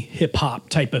indie hip hop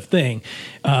type of thing.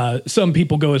 Some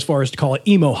people go as far as to call it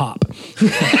emo hop.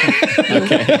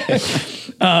 Okay.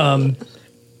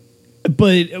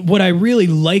 But what I really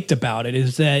liked about it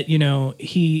is that, you know,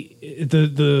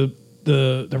 the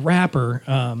rapper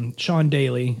Sean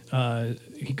Daly,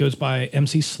 he goes by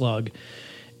MC Slug.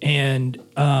 And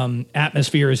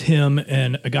Atmosphere is him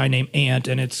and a guy named Ant,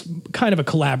 and it's kind of a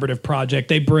collaborative project.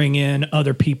 They bring in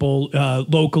other people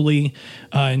locally.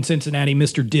 In Cincinnati,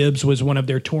 Mr. Dibbs was one of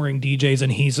their touring DJs,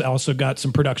 and he's also got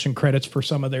some production credits for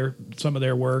some of their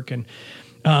work. And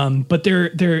but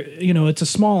they're you know, it's a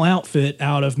small outfit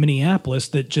out of Minneapolis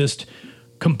that just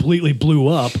completely blew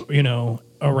up, you know,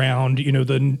 around, you know,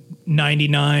 the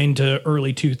 99 to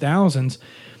early 2000s.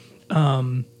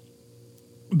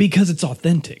 Because it's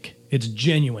authentic. It's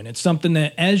genuine. It's something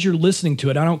that as you're listening to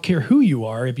it, I don't care who you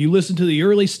are. If you listen to the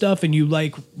early stuff and you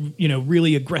like, you know,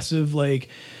 really aggressive, like,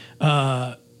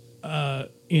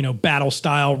 you know, battle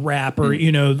style rap or,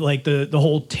 you know, like the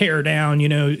whole tear down, you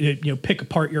know, pick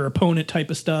apart your opponent type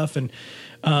of stuff. And,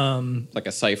 like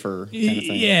a cypher kind of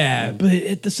thing. Yeah. But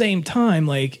at the same time,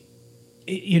 like,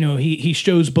 you know, he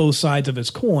shows both sides of his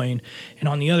coin. And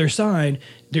on the other side,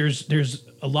 there's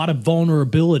a lot of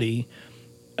vulnerability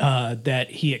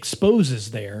that he exposes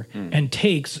there and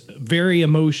takes very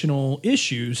emotional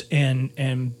issues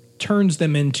and turns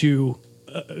them into,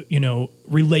 you know,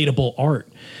 relatable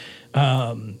art.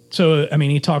 So, I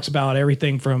mean, he talks about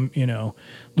everything from,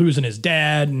 losing his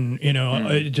dad and,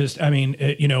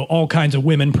 all kinds of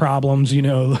women problems,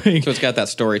 like, So it's got that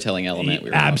storytelling element.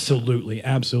 Absolutely.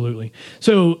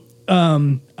 So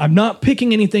I'm not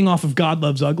picking anything off of God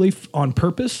Loves Ugly on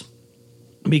purpose,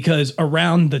 because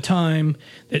around the time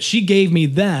that she gave me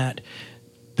that,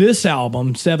 this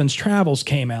album, Seven's Travels,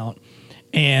 came out,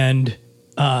 and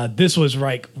this was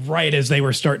right as they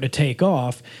were starting to take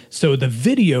off. So the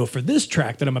video for this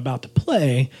track that I'm about to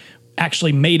play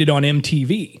actually made it on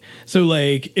MTV. So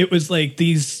like it was like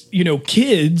these,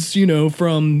 kids,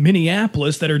 from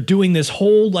Minneapolis that are doing this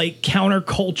whole like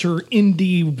counterculture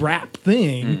indie rap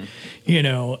thing,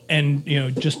 and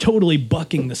just totally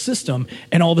bucking the system,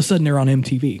 and all of a sudden they're on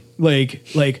MTV.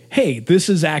 Like, hey, this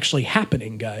is actually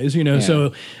happening, guys.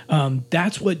 So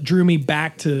that's what drew me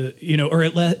back to, or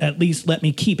at least let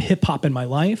me keep hip hop in my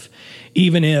life,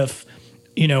 even if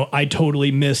I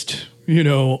totally missed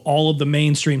all of the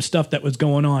mainstream stuff that was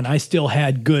going on. I still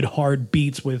had good hard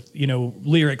beats with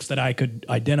lyrics that I could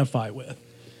identify with.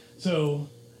 So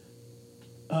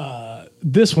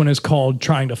this one is called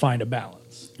Trying to Find a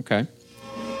Balance. Okay.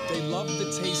 They love the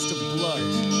taste of blood.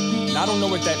 And I don't know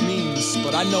what that means,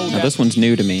 but I know that This one's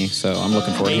new to me, so I'm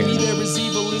looking forward to maybe hearing it. they're as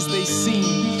evil as they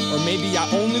seem, or maybe I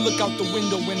only look out the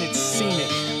window when it's scenic.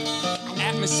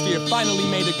 Atmosphere finally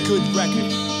made a good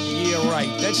record. Yeah, right,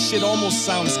 that shit almost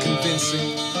sounds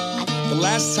convincing. The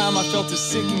last time I felt as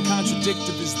sick and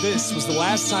contradictive as this was the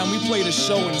last time we played a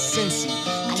show in Cincy.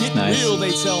 Get Nice. real,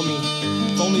 they tell me.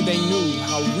 If only they knew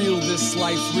how real this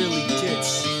life really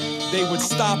gets. They would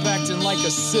stop acting like a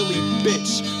silly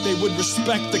bitch. They would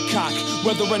respect the cock,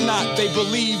 whether or not they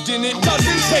believed in it.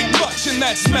 Doesn't take much, and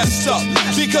that's messed up.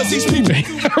 Because these people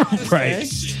Right.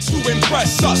 to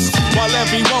impress us, while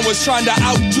everyone was trying to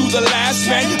outdo the last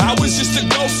man. I was just a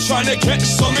ghost trying to catch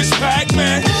some Miss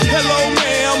Pac-Man. Hello,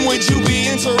 ma'am, would you be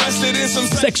interested in some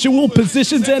Sexual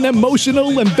positions and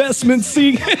emotional investments.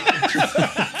 See?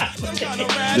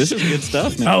 This is good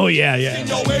stuff, man. Oh, yeah.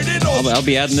 I'll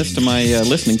be adding this to my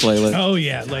listening playlist. Oh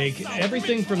yeah, like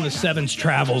everything from the Seven's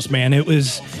Travels, man. It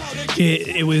was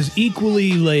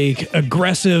equally like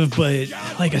aggressive, but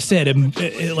like I said,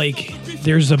 like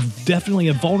there's definitely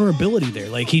a vulnerability there.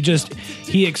 Like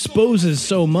he exposes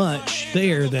so much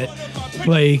there that,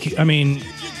 like, I mean,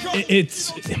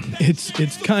 it's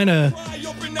kind of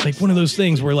like one of those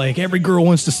things where like every girl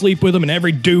wants to sleep with him and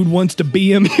every dude wants to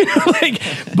be him, like,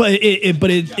 but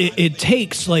it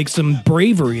takes like some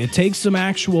bravery. It takes some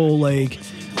actual like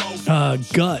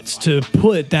guts to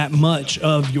put that much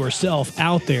of yourself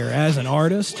out there as an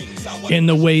artist in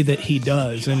the way that he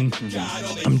does. And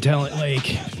I'm telling,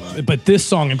 like, but this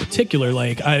song in particular,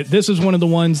 like, this is one of the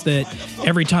ones that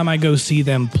every time I go see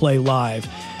them play live,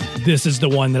 this is the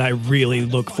one that I really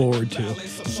look forward to.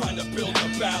 trying to build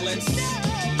a balance.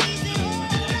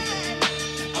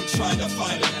 I'm trying to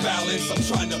find a balance. I'm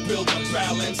trying to build a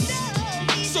balance.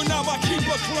 So now I keep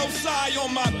a close eye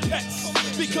on my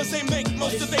pets, because they make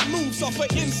most of their moves off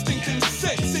of instinct and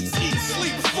sense. It's eat,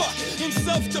 sleep, fuck, in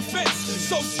self-defense.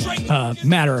 So straight.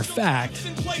 Matter of fact,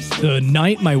 the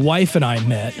night my wife and I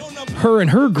met, her and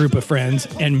her group of friends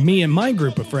and me and my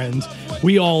group of friends,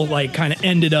 we all like kind of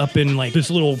ended up in like this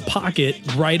little pocket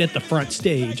right at the front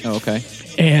stage. Oh, okay.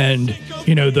 And,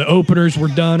 the openers were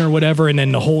done or whatever, and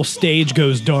then the whole stage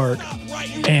goes dark.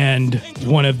 And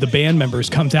one of the band members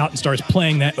comes out and starts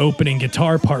playing that opening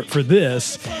guitar part for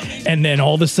this. And then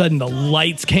all of a sudden the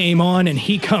lights came on and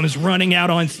he comes running out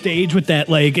on stage with that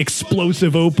like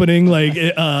explosive opening, like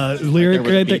lyric.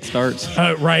 Right, the beat starts.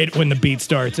 Right when the beat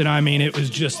starts. And I mean, it was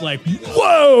just like,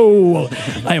 whoa,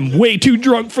 I am way too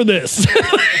drunk for this.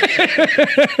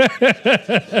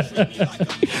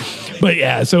 But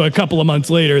yeah, so a couple of months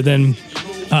later, then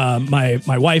my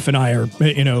wife and I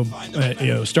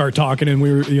are, start talking, and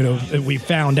we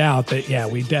found out that, yeah,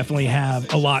 we definitely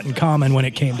have a lot in common when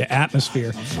it came to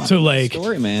atmosphere. So like,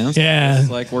 Story, man. Yeah. It's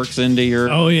like works into your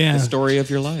the story of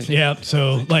your life. Yeah.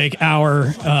 So like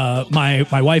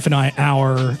my wife and I,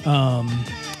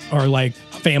 our like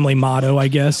family motto, I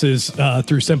guess, is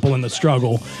through simple in the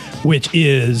struggle, which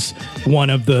is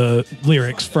one of the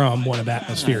lyrics from one of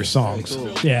Atmosphere's songs.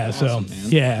 Cool. Yeah. Awesome, So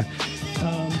man. yeah.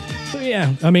 So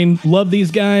yeah, I mean, love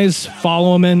these guys,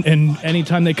 follow them, and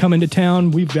anytime they come into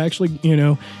town, we've actually,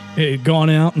 gone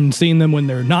out and seen them when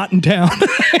they're not in town.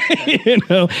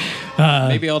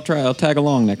 Maybe I'll tag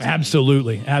along next time.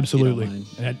 Absolutely.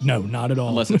 No, not at all.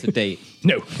 Unless it's a date.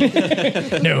 No.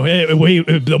 No,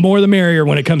 the more the merrier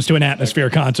when it comes to an Atmosphere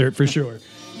concert, for sure.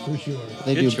 For sure.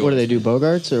 They Good do. What do they choice. do?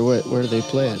 Bogarts or what? Where do they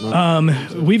play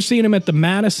it? We've seen him at the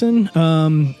Madison,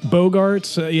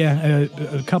 Bogarts,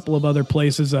 a couple of other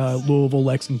places, Louisville,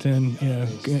 Lexington,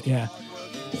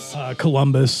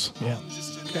 Columbus, yeah.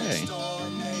 Okay. So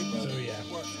yeah.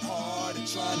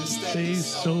 Stay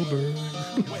sober.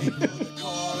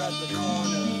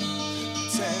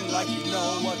 Pretend like you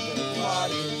know what the plot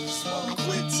is. Smoke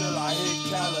quit till I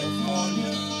hit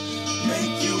California.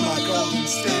 Make you my golden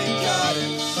state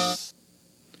goddess.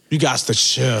 You got to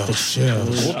chill.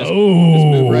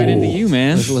 Oh, Right into you,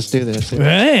 man. Let's do this.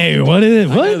 hey, what is it?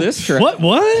 What? know this track.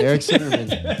 What? Eric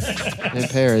Zimmerman and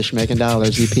Parrish making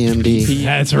dollars. EPMD.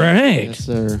 That's right. Yes,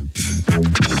 sir.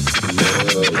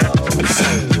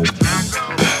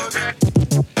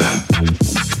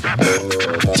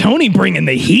 Tony bringing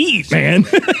the heat, man.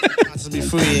 To be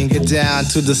free and get down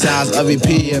to the sounds of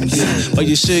EPMD. But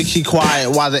you should keep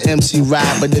quiet while the MC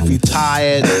rap. But if you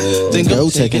tired, then go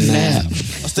take a nap.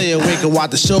 I'll stay awake and watch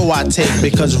the show I take,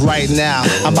 because right now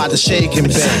I'm about to shake and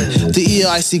bake. The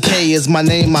EICK is my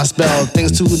name, I spell.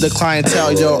 Thanks to the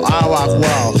clientele, yo, I rock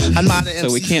well. I'm not an MC.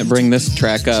 So we can't bring this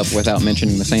track up without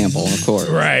mentioning the sample, of course.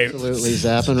 Right. Absolutely.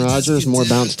 Zapp and Rogers, more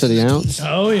bounce to the ounce.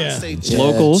 Oh yeah.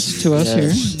 Locals to us Yes,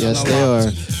 here. yes, they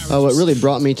are. What really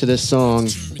brought me to this song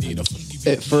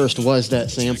at first was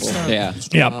that sample. Yeah.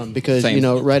 Yeah. Because, Same. you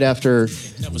know, right after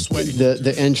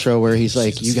the intro where he's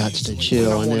like, you got to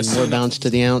chill, and then more bounce to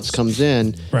the ounce comes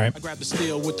in, Right.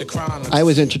 I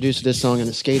was introduced to this song in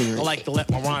a skating rink.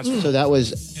 So that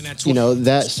was, you know,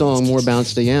 that song, More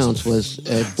Bounce to the Ounce, was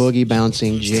a boogie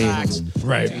bouncing jam,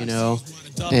 Right. you know?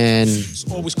 And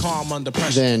Always calm under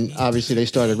pressure. then obviously they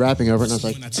started rapping over it, and I was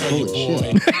like,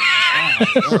 holy shit.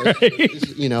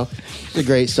 You know, it's a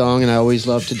great song, and I always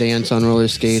loved to dance on roller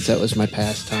skates. That was my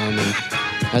pastime, and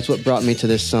that's what brought me to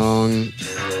this song.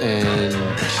 And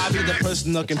I be the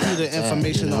personal computer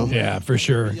information. you know. Yeah, for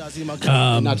sure.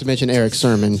 not to mention Eric's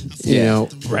sermon, you know.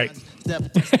 Right.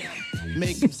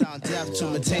 Make them sound deaf to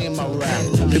maintain my rap.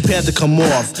 Prepare to come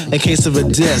off in case of a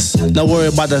diss. Don't worry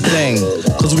about the thing,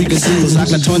 cause we can do is I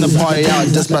can turn the party out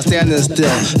just by standing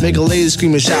still. Make a lady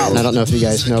scream and shout. And I don't know if you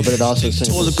guys know, but it also sings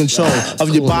Total control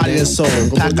of your body and soul.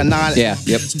 Pack a 9. Yeah,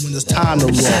 yep. When it's time to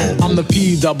roll. I'm the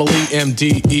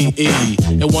PEEMDEE,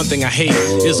 and one thing I hate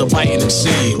is a biting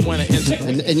MC. When I enter,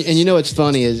 and you know what's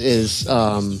funny is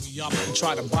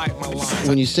try to bite my line.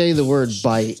 when you say the word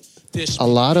bite, a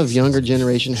lot of younger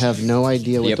generation have no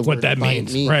idea what Yep. the What word that bite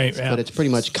means. Right, yeah. But it's pretty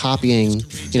much copying,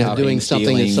 you know, Copying, doing something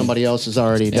that stealing. somebody else has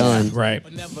already done. Right.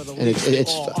 And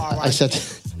it's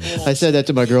I said that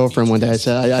to my girlfriend one day. I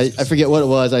said I forget what it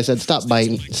was. I said stop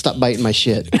biting my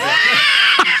shit.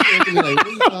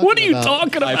 What are you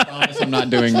talking I about? promise I'm not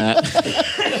doing that.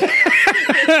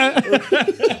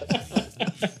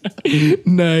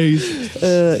 Nice.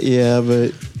 Yeah,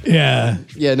 but Yeah.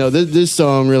 yeah, no, this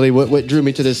song really, what drew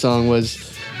me to this song was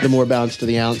the More Bounce to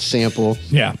the Ounce sample.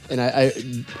 Yeah. And I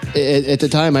at the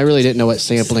time, I really didn't know what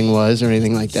sampling was or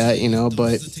anything like that, you know,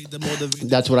 but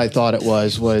that's what I thought it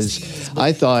was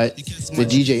I thought the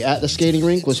DJ at the skating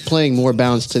rink was playing More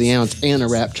Bounce to the Ounce and a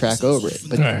rap track over it.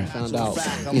 But then I Right. found out,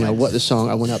 you know, what the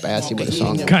song, I went up, asked him what the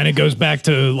song was. Kind of goes back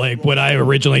to like what I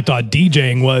originally thought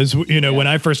DJing was, you know, when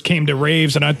I first came to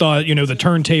raves, and I thought, you know, the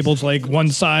turntables, like one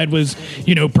side was,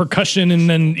 you know, percussion, and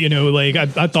then, you know, like I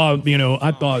thought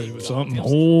it was something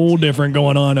whole different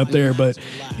going on up there. But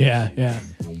yeah.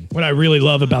 What I really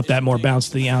love about that More Bounce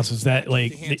to the Ounce is that,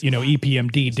 like, you know,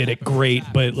 EPMD did it great,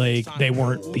 but like they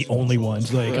weren't the only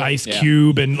ones. Like Ice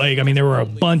Cube and like, I mean, there were a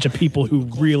bunch of people who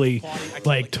really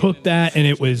like took that, and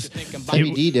it was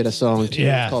Heavy D did a song too,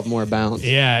 Yeah. it's called More Bounce.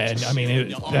 yeah, and I mean,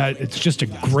 it's just a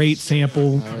great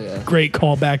sample, great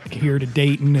callback here to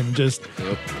Dayton, and just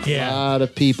A yeah, lot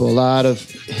of people, a lot of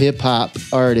hip hop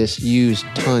artists use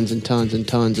tons and tons and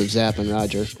tons of Zapp and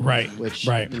Roger. right, Which,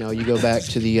 right, you know, you go back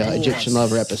to the Egyptian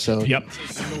Lover episode. yep,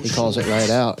 He calls it right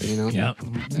out, you know. yep.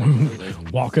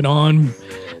 Walking on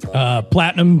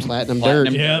platinum. Platinum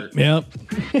Dirt. Yep, yep.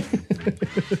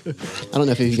 I don't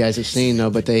know if you guys have seen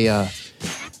though, but they, I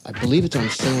believe it's on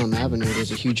Salem Avenue.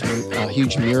 There's a huge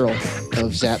mural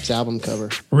of Zapp's album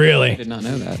cover. Really Did not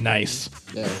know that. nice.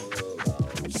 Yeah.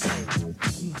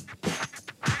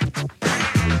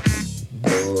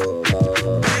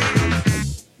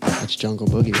 That's Jungle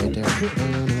Boogie right there.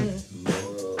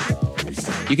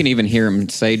 You can even hear him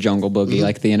say Jungle Boogie,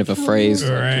 like at the end of a phrase,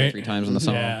 like 2 or Right. 3 times in the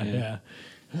song. Yeah.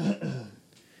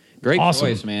 Great Awesome.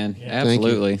 choice, man. Yeah. Thank you.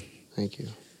 Absolutely. Thank you.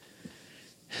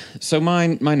 So my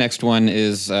next one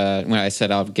is when I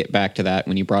said I'll get back to that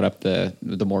when you brought up the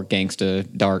more gangsta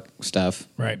dark stuff.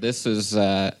 Right. This is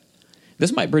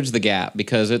this might bridge the gap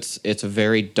because it's a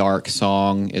very dark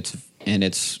song. It's and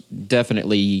it's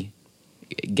definitely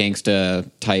gangsta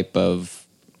type of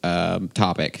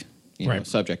topic, Right.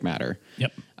 subject matter.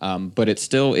 Yep. But it's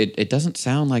still it doesn't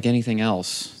sound like anything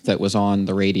else that was on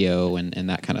the radio and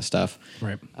that kind of stuff.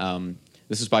 Right.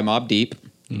 This is by Mobb Deep.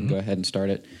 You can go ahead and start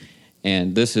it.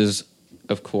 And this is,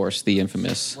 of course, the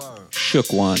infamous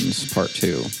Shook Ones Part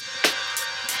 2.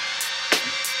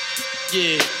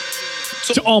 Yeah.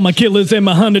 To all my killers and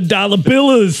my $100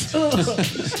 billers.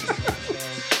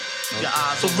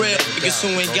 For real, niggas who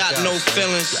ain't got no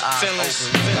feelings.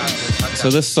 So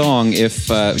this song, if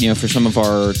for some of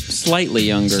our slightly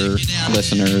younger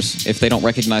listeners, if they don't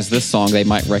recognize this song, they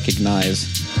might recognize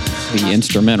the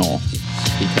instrumental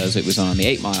because it was on the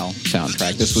 8 Mile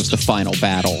soundtrack. This was the final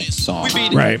battle song.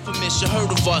 Right. You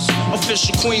heard of us,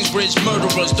 official Queensbridge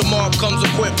murderers. The mob comes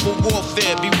equipped for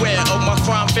warfare. Beware of my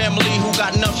crime family who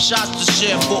got enough shots to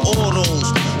share for all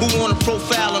those who want to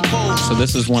profile and pose. So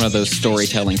this is one of those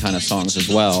storytelling kind of songs as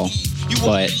well,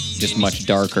 but just much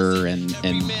darker and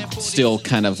still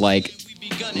kind of like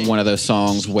one of those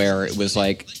songs where it was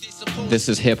like, this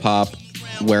is hip hop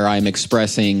where I'm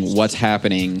expressing what's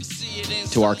happening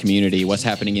to our community, what's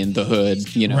happening in the hood,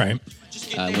 Right.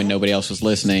 when nobody else was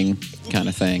listening, kind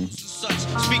of thing.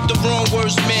 Speak the wrong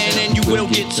words, man, and you will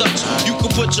get touched. You could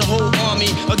put your whole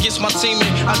army against my team,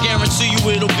 and I guarantee you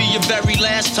it'll be your very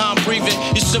last time breathing.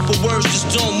 Your simple words just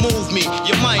don't move me.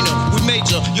 You're minor, we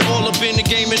major. You're all up in the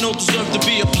game and don't deserve to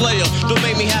be a player. Don't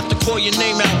make me have to call your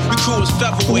name out. Your crew is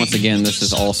featherweight. But once again, this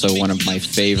is also one of my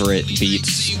favorite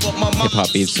beats,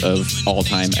 hip-hop beats of all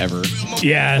time ever.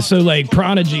 Yeah, so like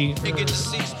Prodigy,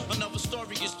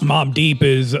 Mobb Deep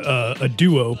is a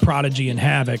duo, Prodigy and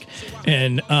Havoc,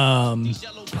 and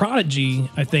Prodigy,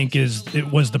 I think,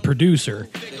 was the producer.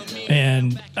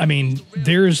 And I mean,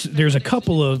 there's a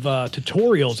couple of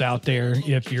tutorials out there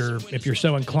if you're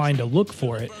so inclined to look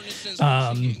for it,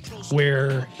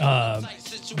 where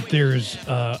there's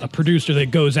a producer that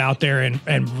goes out there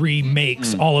and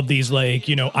remakes all of these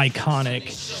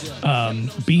iconic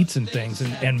beats and things,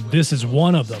 and this is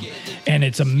one of them. And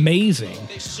it's amazing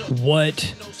what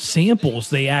samples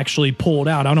they actually pulled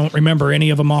out. I don't remember any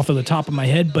of them off of the top of my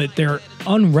head, but they're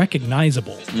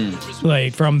unrecognizable,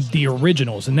 like from the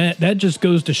originals. And that just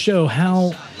goes to show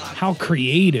how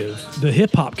creative the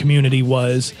hip hop community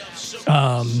was,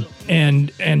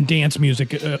 and dance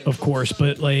music, of course.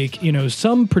 But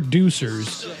some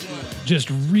producers just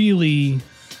really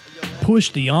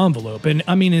push the envelope. And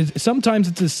I mean, sometimes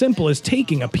it's as simple as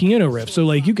taking a piano riff.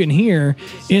 So you can hear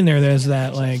in there's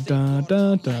that da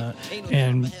da da,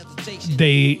 and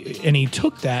he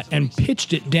took that and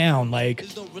pitched it down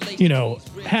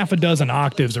half a dozen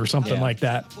octaves or something like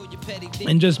that,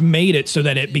 and just made it so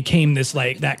that it became this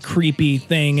that creepy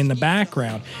thing in the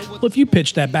background. Well, if you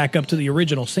pitch that back up to the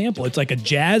original sample, it's like a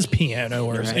jazz piano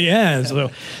or so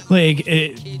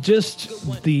it just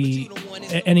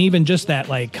and even just that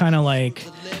kind of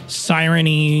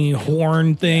siren-y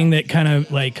horn thing that kind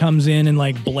of comes in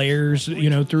and blares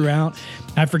throughout.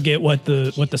 I forget what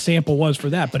the sample was for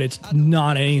that, but it's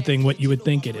not anything what you would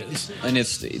think it is. And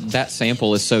that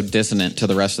sample is so dissonant to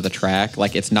the rest of the track.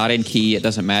 It's not in key, it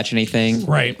doesn't match anything.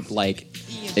 Right.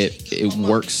 It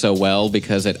works so well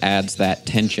because it adds that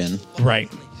tension. Right.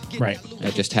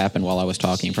 It just happened while I was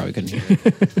talking, you probably couldn't hear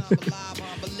it.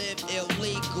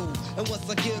 One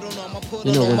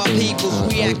thing,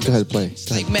 go ahead, play.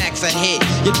 Like Max, I hit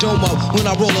your domo when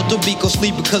I roll up the beat, go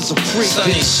sleep because I'm free.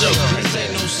 Sonny shook, cause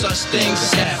ain't no such thing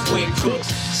as halfway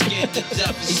crooks. Scared to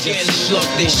death and scared to look,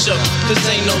 they shook. Cause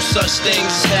ain't no such thing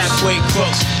as halfway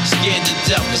crooks. Scared to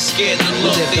death and scared to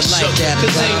look, they shook.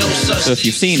 Cause ain't no such. So if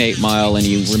you've seen 8 Mile and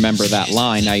you remember that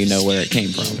line, now you know where it came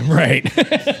from. Right.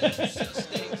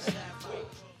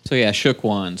 So yeah, Shook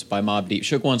Ones by Mobb Deep.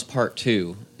 Shook Ones Part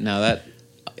 2. Now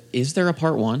is there a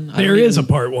Part 1? There is a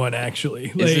Part 1, actually.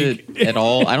 Is it at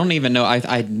all? I don't even know.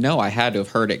 I know I had to have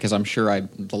heard it because I'm sure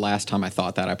the last time I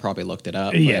thought that I probably looked it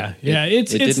up. Yeah,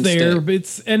 it's there.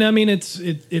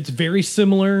 Stick. It's very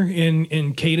similar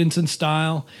in cadence and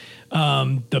style.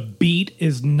 The beat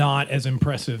is not as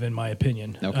impressive in my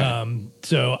opinion. Okay.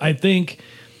 So I think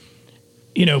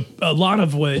a lot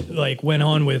of what went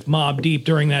on with Mobb Deep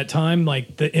during that time,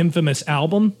 the infamous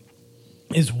album,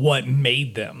 is what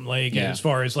made them as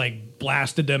far as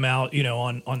blasted them out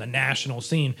on the national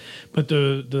scene. But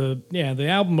the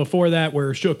album before that,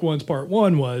 where Shook Ones Part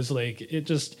 1 was,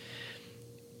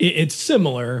 it's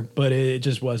similar, but it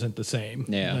just wasn't the same.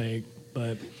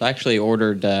 But I actually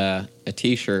ordered a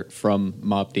T-shirt from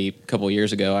Mobb Deep a couple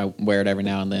years ago. I wear it every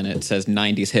now and then. It says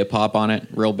 90s hip hop on it,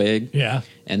 real big. Yeah.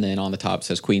 and then on the top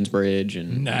says Queensbridge,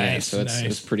 and Nice, so nice.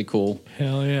 it's pretty cool.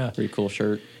 Hell yeah. Pretty cool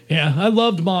shirt. Yeah, I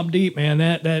loved Mobb Deep, man.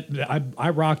 I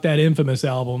rocked that Infamous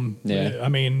album. Yeah. I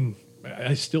mean,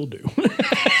 I still do.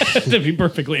 To be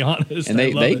perfectly honest. And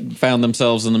they found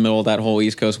themselves in the middle of that whole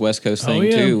East Coast, West Coast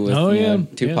thing too.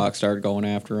 With, Tupac started going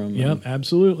after him. Yep,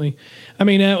 absolutely. I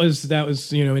mean, that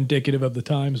was indicative of the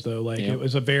times, though. Like it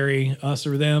was a very us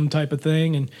or them type of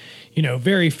thing, and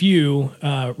very few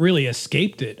really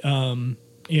escaped it. Bone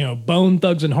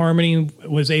Thugs and Harmony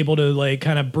was able to like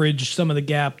kind of bridge some of the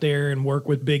gap there and work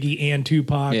with Biggie and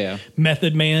Tupac. Yeah.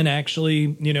 Method Man actually,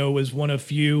 was one of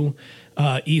few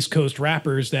East Coast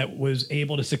rappers that was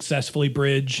able to successfully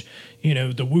bridge,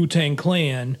 the Wu-Tang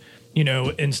Clan,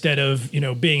 instead of,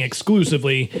 being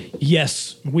exclusively,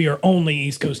 yes, we are only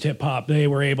East Coast hip hop. They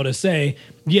were able to say,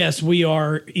 yes, we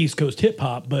are East Coast hip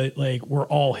hop, but like we're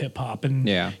all hip hop. And,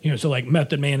 so like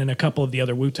Method Man and a couple of the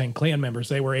other Wu-Tang Clan members,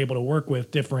 they were able to work with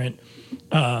different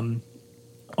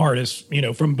artists,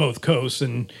 from both coasts,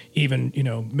 and even,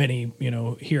 many,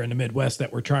 here in the Midwest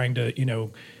that were trying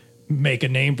to, make a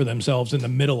name for themselves in the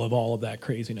middle of all of that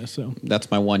craziness. So that's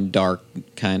my one dark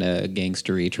kind of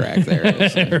gangstery track there.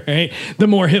 So. Right. The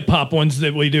more hip hop ones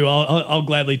that we do, I'll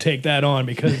gladly take that on,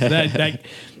 because that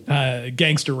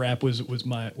gangster rap was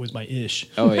my ish.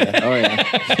 Oh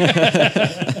yeah.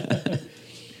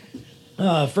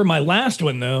 For my last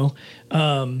one though,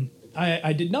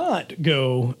 I did not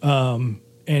go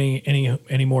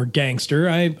any more gangster.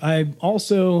 I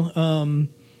also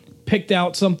picked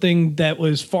out something that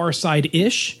was Far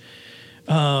Side-ish,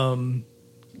 but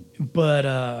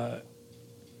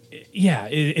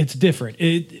it's different.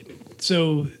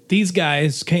 So these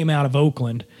guys came out of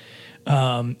Oakland,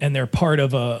 and they're part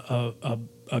of a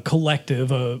collective.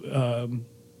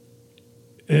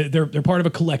 They're part of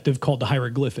a collective called the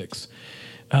Hieroglyphics.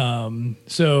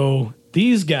 So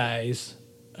these guys,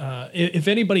 if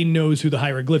anybody knows who the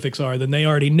Hieroglyphics are, then they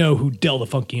already know who Del the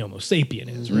Funky Homo Sapien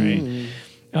is, right?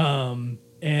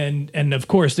 And of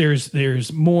course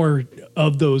there's more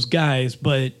of those guys,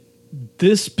 but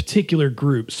this particular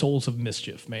group, Souls of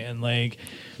Mischief, man, like,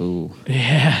 ooh,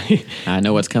 yeah, I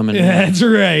know what's coming. That's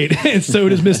right. So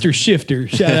does Mr. Shifter.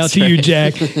 Shout out to you,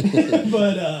 Jack.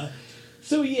 But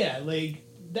so yeah, like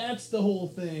that's the whole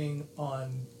thing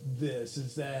on this,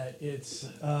 is that it's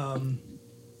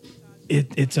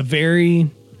a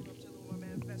very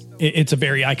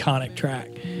iconic track.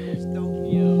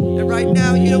 And right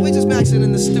now, we're just maxing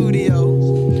in the studio.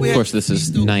 Of course, this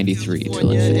is 93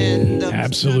 till infinity.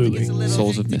 Absolutely.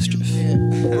 Souls of Mischief.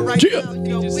 Right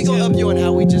now, we gonna up you on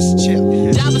how we just chill.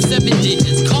 $7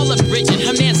 digits, call up Bridget,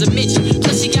 her man's a midget.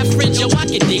 Plus she got fringe, yo, I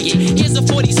can dig it. Here's a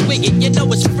 40 swigget,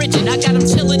 it's frigid. I got him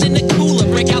chilling in the cooler,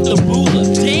 break out the ruler.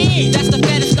 Damn, that's the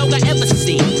fattest dog I ever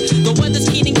seen. The weather's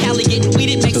keen and Cali getting weed,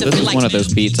 it makes so it this feel is like one of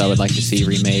those beats I would like to see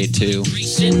remade too.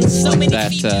 Like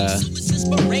that,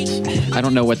 I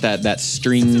don't know what that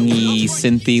stringy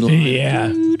synthy.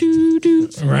 Yeah.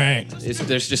 Right.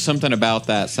 There's just something about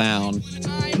that sound.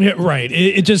 Yeah, right.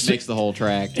 It just makes the whole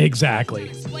track.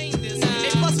 Exactly.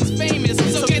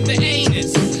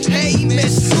 Hey,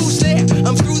 miss, who's there?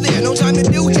 I'm through there, no time to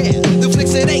do hair. The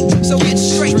flicks it ain't, so get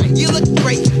straight. You look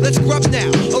great, let's grub now.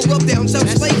 Or rub down some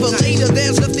flavor later.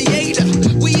 There's the theater.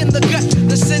 We in the gut,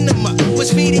 the cinema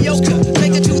was mediocre.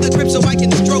 Take her to the crib so I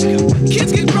can stroke her.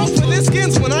 Kids get broke for their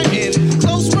skins when I'm in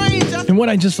close range. And what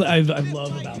I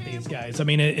love about these guys, I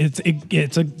mean,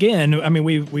 it's again, I mean,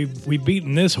 we've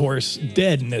beaten this horse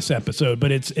dead in this episode,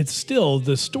 but it's still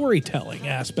the storytelling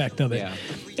aspect of it. Yeah.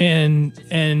 And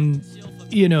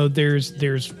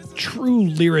there's true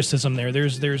lyricism there.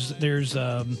 There's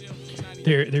a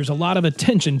lot of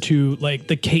attention to like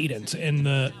the cadence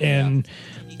and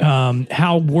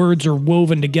how words are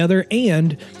woven together,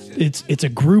 and it's a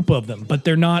group of them, but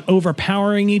they're not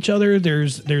overpowering each other.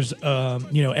 There's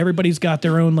everybody's got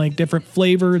their own like different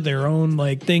flavor, their own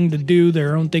like thing to do,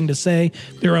 their own thing to say,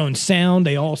 their own sound.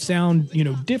 They all sound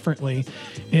differently,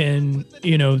 and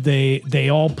they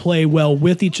all play well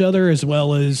with each other as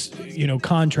well as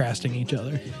contrasting each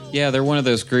other. Yeah, they're one of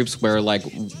those groups where like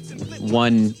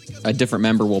a different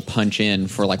member will punch in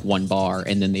for like one bar,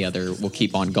 and then the other will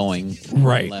keep on going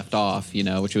right left off,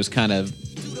 which was kind of,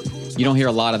 you don't hear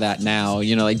a lot of that now.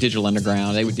 Like Digital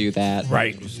Underground, they would do that.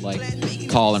 Right. It was like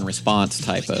call and response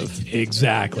type of.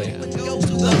 Exactly. Go to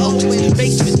the open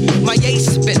basement, my ace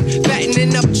spin,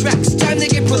 fattening up tracks. Time to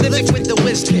get prolific with the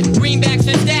whiskey. Greenbacks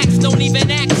and stacks, don't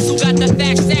even ask. Who got the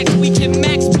facts? We can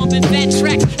max, pumping fat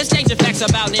tracks. Exchanging facts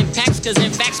about impacts, cause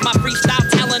in facts my freestyle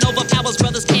talent overpowers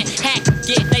brothers can't hack.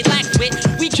 They lack wit.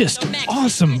 Just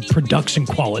awesome production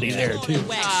quality there too.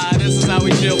 This is how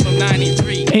we chill from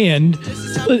 93. And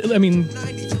I mean,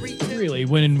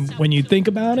 really, when you think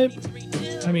about it.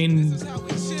 I mean,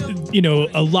 you know,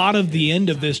 a lot of the end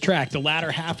of this track, the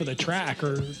latter half of the track,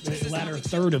 or the latter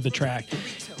third of the track,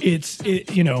 it's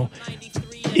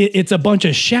a bunch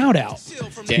of shout out,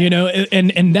 you know,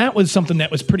 and that was something that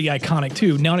was pretty iconic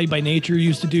too. Naughty by Nature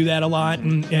used to do that a lot,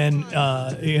 and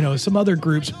you know, some other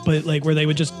groups, but like where they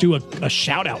would just do a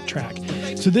shout out track.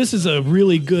 So this is a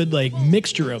really good like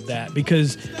mixture of that,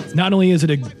 because not only is it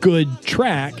a good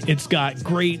track, it's got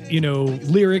great, you know,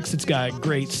 lyrics, it's got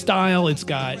great style, it's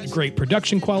got great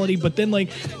production quality, but then like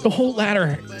the whole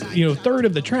latter, you know, third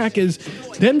of the track is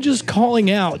them just calling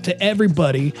out to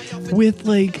everybody with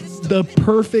like the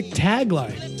perfect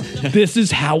tagline. This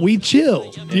is how we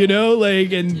chill, you know,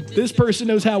 like, and this person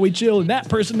knows how we chill, and that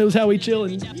person knows how we chill,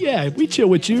 and yeah, we chill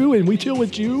with you, and we chill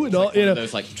with you, and all, you know.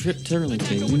 There's like Trip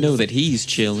Turlington. You know that he's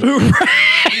chilling.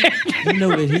 You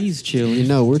know that he's chilling. You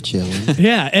know we're chilling.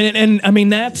 Yeah, and I mean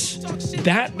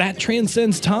that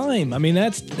transcends time. I mean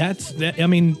that's I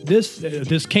mean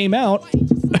this came out,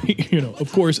 you know,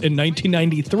 of course in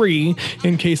 1993.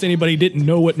 In case anybody didn't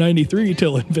know what 93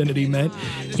 till infinity meant,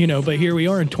 you know. But here we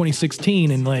are in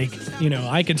 2016, and like, you know,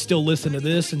 I can still listen to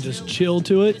this and just chill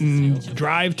to it and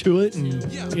drive to it,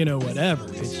 and you know, whatever.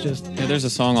 It's just there's a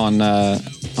song on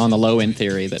the Low End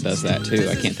Theory that does that too.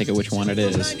 I can't think of which one it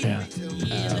is. Yeah.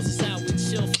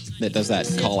 That does that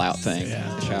call out thing,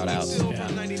 shout outs. Yeah.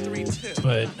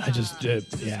 But I just,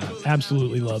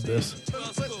 absolutely love this.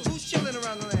 Who's chilling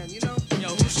around the land, you know? Yo,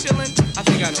 who's chilling? I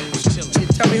think I know who's chilling.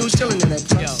 Tell me who's chilling in that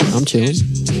place. I'm chilling.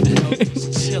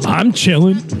 I'm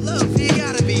chilling. Look, you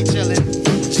gotta be chilling.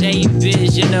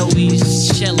 J-Biz, you know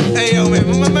he's chilling. Hey, yo, man,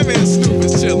 my man Snoop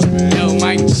is chilling, man. Yo,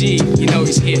 Mike G, you know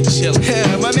he's here chilling.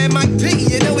 Yeah, my man Mike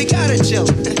P, you know we gotta chill.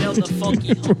 Yo, the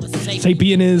funky Homo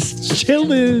Sapien is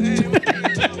chilling.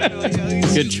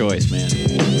 Good choice, man.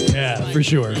 Yeah, for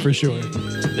sure.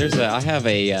 I have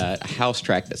a house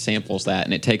track that samples that,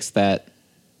 and it takes that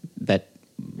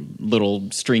little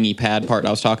stringy pad part I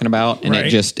was talking about, and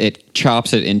right. it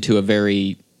chops it into a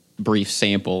very brief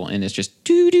sample, and it's just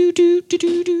do do do do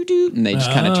do do do, and they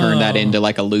just kind of turn that into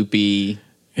like a loopy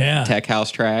tech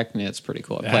house track, and it's pretty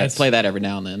cool. I play that every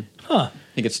now and then. Huh? I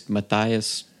think it's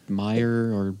Matthias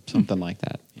Meyer or something like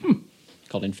that. It's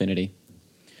called Infinity.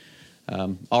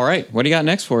 All right, what do you got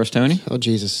next for us, Tony? Oh,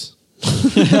 Jesus.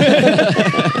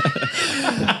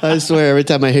 I swear, every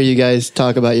time I hear you guys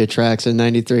talk about your tracks in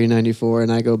 93, 94,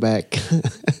 and I go back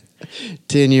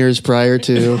 10 years prior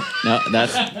to... No,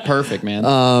 that's perfect, man.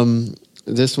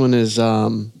 This one is...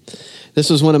 this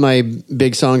was one of my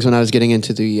big songs when I was getting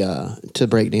into the to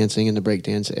breakdancing in the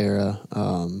breakdance era.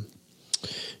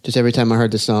 Just every time I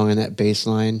heard the song and that bass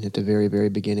line at the very, very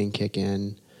beginning kick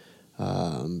in,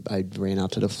 I ran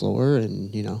out to the floor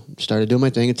and, you know, started doing my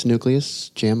thing. It's Nucleus,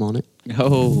 jam on it.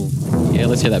 Oh, yeah,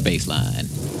 let's hear that bass line.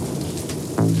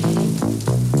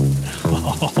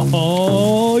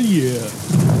 Oh, yeah.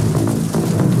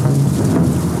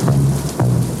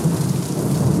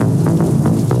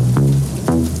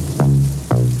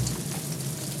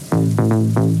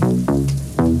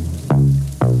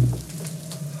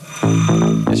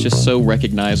 It's just so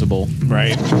recognizable.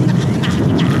 Right.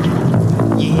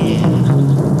 Yeah.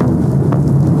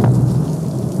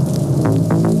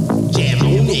 Jam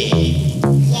on it.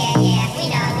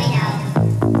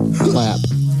 Clap.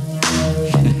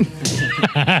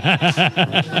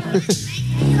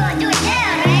 You gonna do it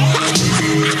now, right?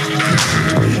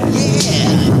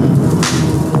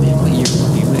 Do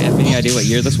you have any idea what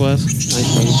year this was?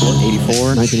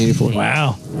 1984. 1984.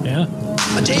 Wow. Yeah.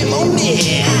 Jam on it.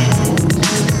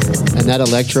 And that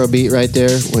electro beat right there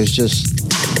was just...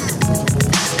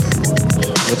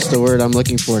 What's the word I'm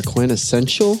looking for?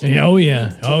 Quintessential? Oh,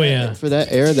 yeah. Oh, yeah. For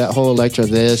that era, that whole electro,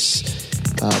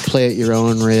 play at your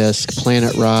own risk,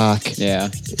 Planet Rock. Yeah.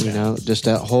 You know, just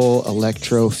that whole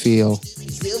electro feel.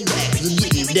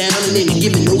 Down and then you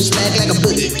give me no slack like a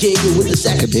Burger King with the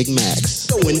sack Like a Big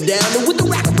Macs. going down and with the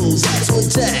rockables ass on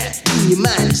time. In your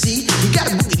mind, see, you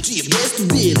gotta move it to your best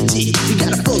ability. You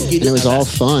gotta funk it. And it was all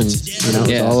fun. You know,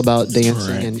 it was all about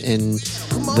dancing Right. and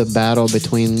the battle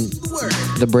between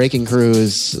the breaking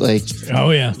crews. Like,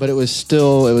 Oh, yeah. but it was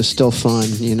still fun.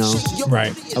 You know,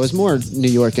 Right. I was more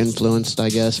New York influenced, I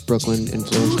guess, Brooklyn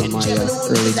influenced on my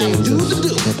early days of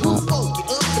hip hop.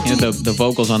 You know, the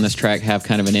vocals on this track have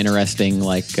kind of an interesting,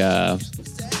 like,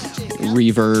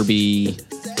 reverby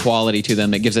quality to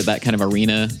them that gives it that kind of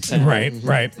arena sound.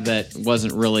 Right. That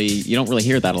wasn't really, you don't really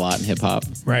hear that a lot in hip hop.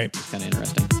 Right. It's kind of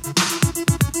interesting.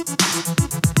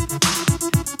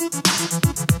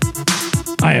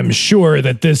 I am sure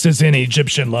that this is in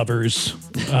Egyptian Lovers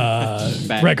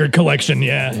record collection.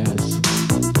 Yeah.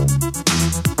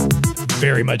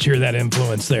 very much hear that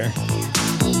influence there.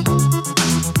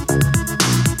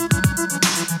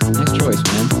 Nice choice,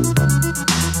 man.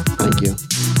 Thank you.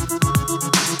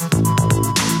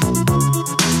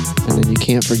 And then you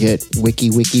can't forget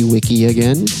Wiki, Wiki, Wiki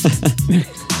again.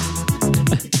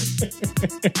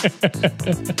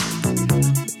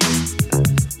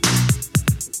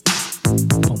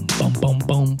 Boom, boom, boom,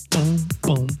 boom, boom,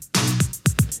 boom.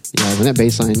 Yeah, when that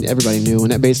bass line, everybody knew.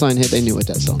 When that bass line hit, they knew what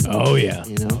that song was. Oh, yeah.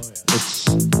 You know? It's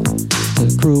The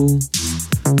cruel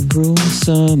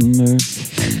summer.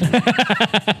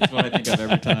 That's what I think of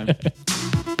every time.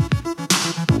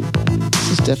 Is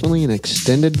this definitely an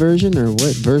extended version, or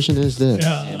what version is this?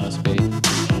 Yeah. It must be.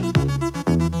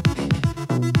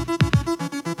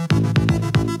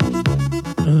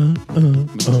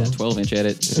 That 12-inch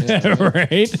edit.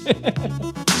 Right?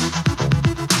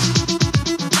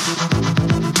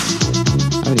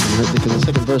 I haven't even heard it because the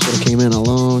second verse would have came in a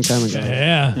long time ago.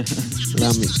 Yeah.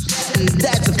 Allow me.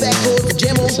 That's a fact for the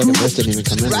jam on The second verse didn't even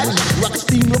come in. right? Rock a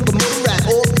steam locomotive right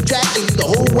off the track and the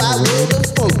whole wide world of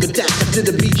funk attack to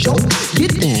the beat show.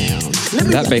 Get down.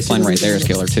 That bass line right there is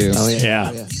killer, too. Oh, yeah.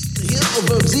 Yeah.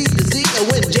 From Z to Z, and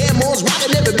when jam on's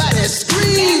rocking, everybody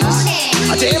screams.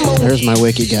 A jam on. There's my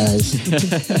wiki, guys.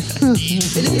 And if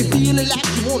you're feeling like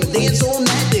you wanna dance all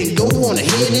night, then go on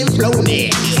ahead and flow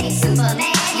now. Superman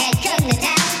had come to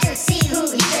town to see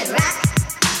who he could rock.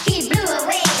 He blew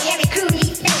away every crew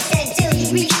he faced until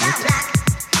he reached our block.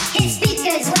 His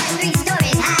speakers were 3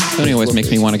 stories high. Tony always makes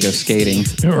me want to go skating.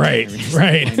 Right.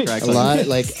 A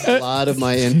lot of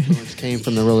my influence came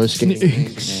from the roller skating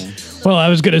things. Well, I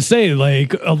was going to say,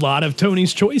 like, a lot of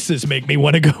Tony's choices make me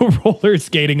want to go roller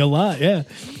skating a lot. Yeah.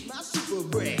 My super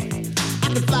brain. I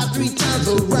can fly 3 times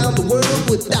around the world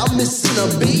without missing a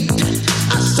beat.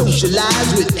 I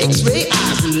socialize with X-ray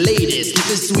eyes and ladies, this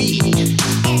is sweet.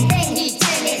 And then he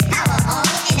turned his power on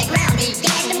and the ground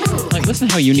began to move. Like, listen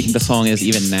how unique the song is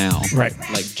even now. Right.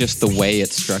 Like, just the way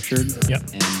it's structured. Yep.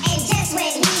 And And just when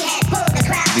he had pulled the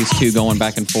crowd these two going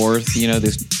back and forth, you know,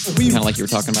 this kind of like you were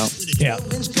talking about. Yeah.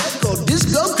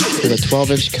 Did a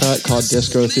 12-inch cut called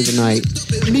Disco Through the Night.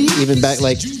 Even back,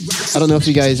 like, I don't know if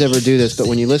you guys ever do this, but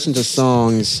when you listen to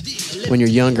songs when you're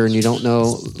younger and you don't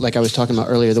know, like I was talking about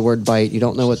earlier, the word bite, you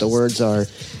don't know what the words are,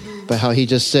 but how he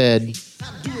just said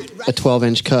a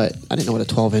 12-inch cut. I didn't know what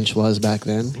a 12-inch was back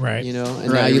then. Right. You know,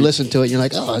 and now you listen to it and you're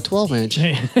like, oh, a 12-inch.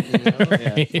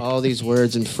 Right. All these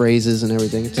words and phrases and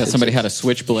everything. Yeah, somebody had a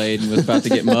switchblade and was about to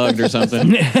get mugged or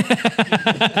something.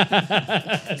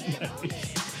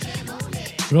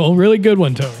 Well, really good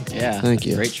one, Tony. Yeah. Thank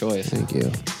you. Great choice. Thank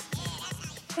you.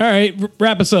 All right.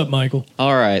 Wrap us up, Michael.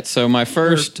 All right. So my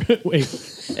first... Wait.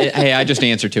 Hey, I just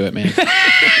answered to it, man.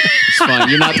 It's fine.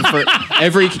 You're not the first...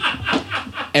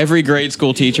 Every grade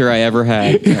school teacher I ever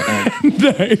had.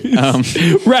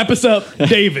 Nice. Wrap us up,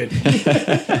 David.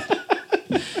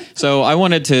 So I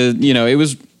wanted to, you know, it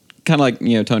was kind of like,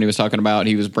 you know, Tony was talking about,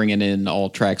 he was bringing in all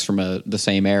tracks from the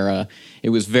same era. It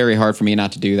was very hard for me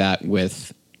not to do that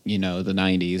with, you know, the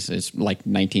 90s. It's like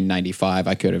 1995.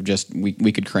 I could have just, we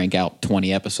could crank out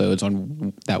 20 episodes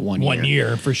on that 1 year. 1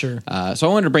 year, for sure. So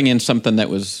I wanted to bring in something that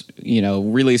was, you know,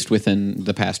 released within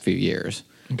the past few years.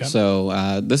 Okay.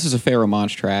 So this is a Pharoah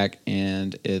Monch track,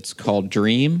 and it's called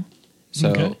Dream.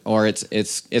 So, Okay. or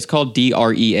it's called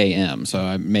DREAM.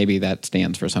 So maybe that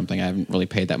stands for something. I haven't really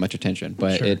paid that much attention,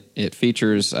 but Sure. it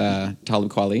features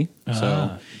Talib Kweli.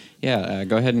 So yeah,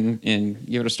 go ahead and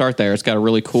give it a start there. It's got a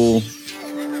really cool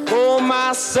Pull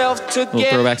myself little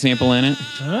together. throwback sample in it.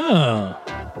 Oh.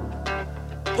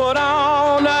 Put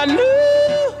on a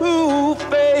new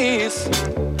face.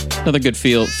 Another good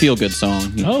feel good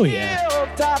song. Oh, yeah.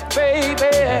 Top baby.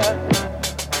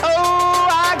 Oh,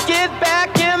 I get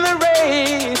back in the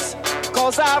race.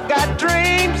 'Cause I've got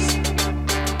dreams.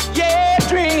 Yeah,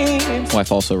 dreams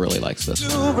Wife also really likes this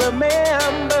to one.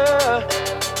 remember.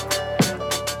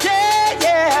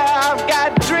 Yeah, I've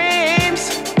got dreams.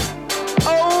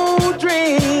 Oh,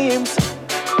 dreams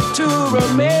to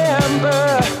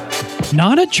remember.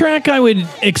 Not a track I would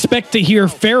expect to hear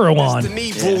Pharoah on.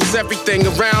 Destiny rules everything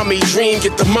around me. Dream,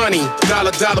 get the money.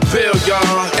 Dollar bill,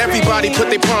 y'all. Everybody put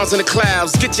their palms in the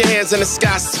clouds. Get your hands in the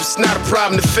sky, so it's not a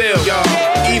problem to feel, y'all.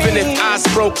 Even if eyes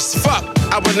broke as fuck,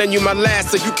 I will lend you my last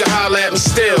so you can holler at me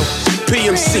still.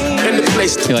 PMC in the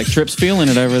place I to feel like Tripp's feeling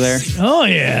it over there. Oh,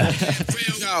 yeah.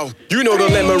 go. You know the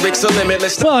limericks are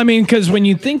limitless. Well, I mean, because when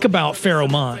you think about Pharoah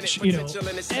Monch, you know,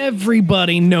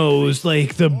 everybody knows,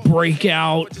 like, the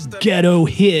breakout ghetto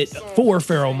hit for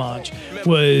Pharoah Monch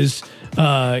was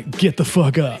Get the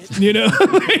Fuck Up, you know?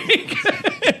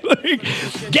 like,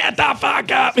 get the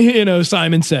fuck up, you know,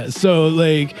 Simon Says. So,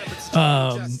 like,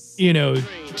 you know,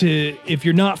 if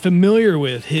you're not familiar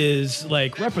with his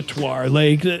like repertoire,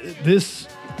 like this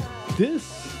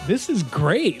is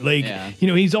great. Like, you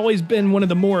know, he's always been one of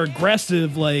the more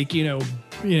aggressive, like, you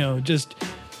know, just,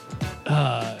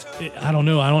 I don't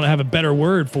know. I don't have a better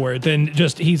word for it than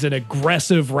just he's an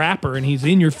aggressive rapper and he's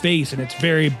in your face and it's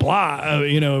very blah,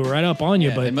 you know, right up on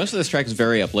you. But and most of this track is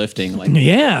very uplifting. Like,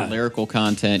 lyrical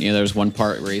content. You know, there's one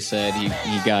part where he said he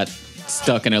got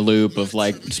stuck in a loop of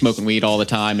like smoking weed all the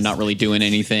time and not really doing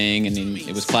anything, and then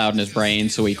it was clouding his brain,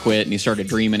 so he quit and he started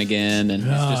dreaming again. And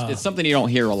it's something you don't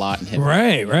hear a lot in hip hop.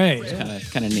 Right. It's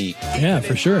kind of neat. Yeah,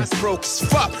 for sure. Broke as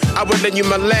fuck. I would lend you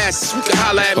my last. You can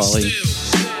holler at me.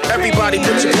 Everybody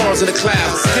put your paws in the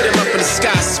clouds. Get him up in the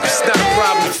sky. It's not a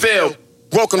problem to feel.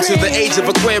 Welcome to the age of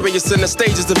Aquarius and the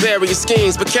stages of various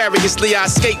schemes. Precariously I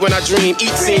skate when I dream. Eat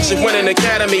scenes should win an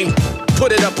academy.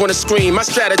 Put it up on the screen. My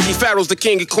strategy, Pharaoh's the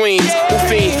king of queens. Who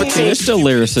fiend for teams. There's still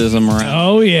lyricism around.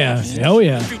 Oh yeah.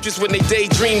 Futures when they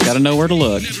daydream. Gotta know where to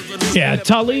look. Yeah,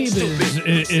 Talib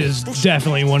is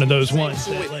definitely one of those ones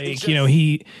that, like, you know,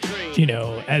 he, you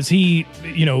know, as he,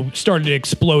 you know, started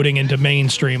exploding into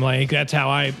mainstream, like that's how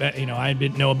I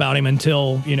didn't know about him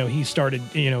until, you know, he started,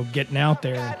 you know, getting out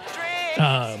there.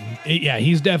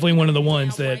 He's definitely one of the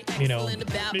ones that, you know,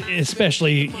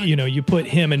 especially, you know, you put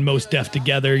him and Mos Def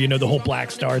together, you know, the whole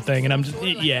Black Star thing, and I'm just,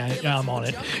 I'm on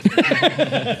it.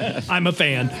 I'm a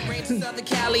fan.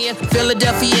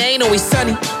 Philadelphia ain't always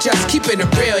sunny. Just keeping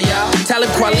it real, y'all. Talib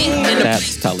Kweli.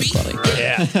 That's Talib Kweli.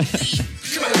 Yeah.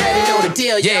 You already know the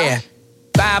deal, yeah.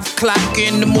 5 o'clock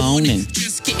in the morning.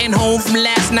 Just getting home from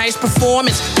last night's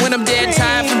performance. When I'm dead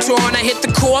tired from touring, I hit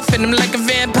the coffin. I'm like a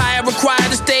vampire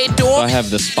required to stay dormant. So I have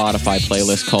this Spotify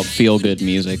playlist called Feel Good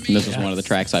Music, and this is one of the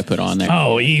tracks I put on there.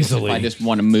 Oh, easily. If I just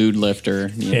want a mood lifter.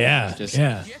 You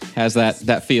know, has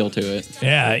that feel to it.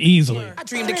 Yeah, easily. I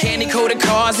dreamed of candy-coated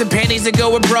cars and panties that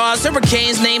go with bras.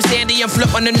 Hurricanes named Sandy and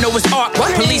Flip on the Noah's Ark.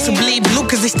 What? Police will bleed blue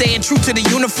because they staying true to the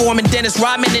uniform. And Dennis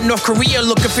Rodman in North Korea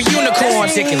looking for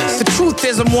unicorns. Ridiculous. The truth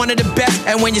is I'm one of the best.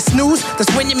 And when you snooze,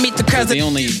 that's when you meet the cousin. The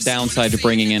only downside to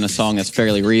bringing in a song that's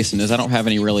fairly recent is I don't have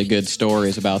any really good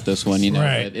stories about this one. You know,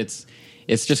 right.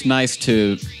 It's just nice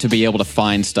to be able to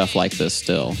find stuff like this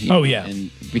still. Oh, yeah. And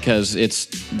because it's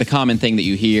the common thing that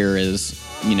you hear is,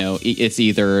 you know, it's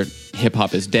either hip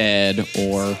hop is dead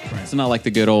or it's not like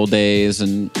the good old days,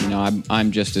 and you know,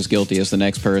 I'm just as guilty as the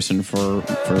next person for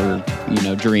you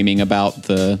know, dreaming about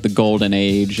the golden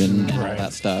age and all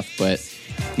that stuff. But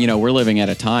you know, we're living at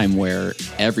a time where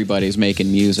everybody's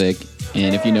making music,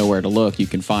 and if you know where to look, you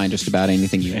can find just about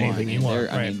anything you want.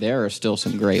 I mean, there are still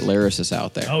some great lyricists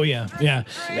out there. Oh yeah.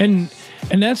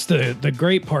 And that's the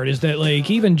great part is that, like,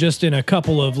 even just in a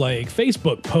couple of like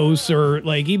Facebook posts or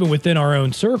like even within our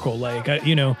own circle, like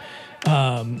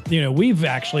we've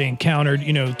actually encountered,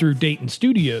 you know, through Dayton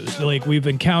Studios, like we've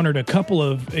encountered a couple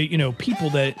of you know, people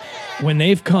that when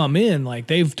they've come in, like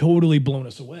they've totally blown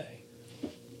us away.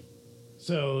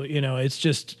 So, you know, it's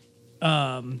just,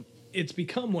 it's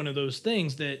become one of those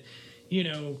things that, you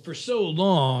know, for so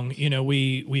long, you know,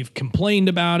 we've complained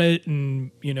about it,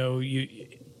 and, you know,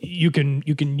 you can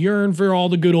yearn for all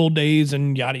the good old days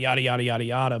and yada, yada, yada, yada,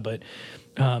 yada. But,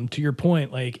 to your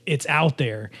point, like, it's out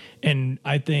there, and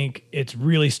I think it's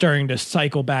really starting to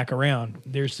cycle back around.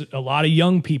 There's a lot of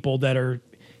young people that are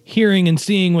hearing and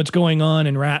seeing what's going on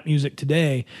in rap music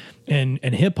today and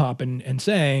hip hop and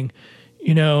saying,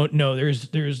 you know, no, there's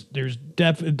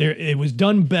it was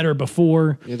done better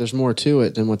before. Yeah, there's more to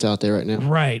it than what's out there right now.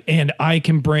 Right. And I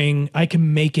can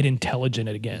make it intelligent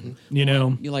again, you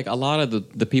know? You like a lot of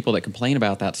the people that complain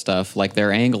about that stuff, like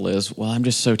their angle is, well, I'm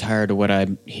just so tired of what I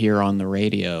hear on the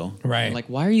radio. Right. I'm like,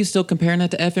 why are you still comparing that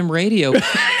to FM radio? It's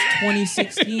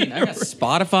 2016. I got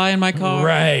Spotify in my car.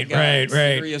 Right.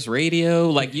 Sirius radio.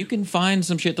 Like, you can find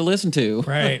some shit to listen to.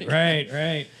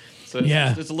 Right. So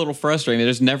it's a little frustrating.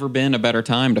 There's never been a better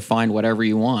time to find whatever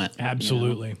you want.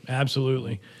 Absolutely.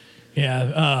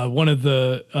 Yeah, one of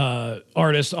the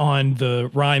artists on the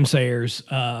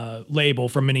Rhymesayers label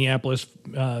from Minneapolis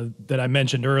that I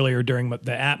mentioned earlier during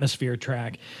the Atmosphere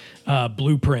track,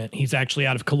 Blueprint. He's actually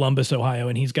out of Columbus, Ohio,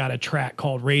 and he's got a track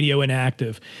called Radio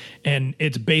Inactive. And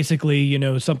it's basically, you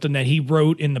know, something that he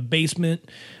wrote in the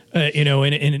basement. You know,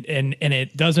 and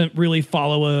it doesn't really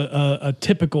follow a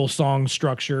typical song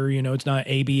structure. You know, it's not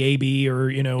ABAB or,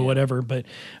 you know, whatever. But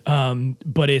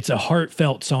it's a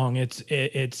heartfelt song.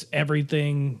 It's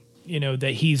everything, you know,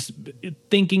 that he's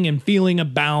thinking and feeling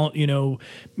about, you know,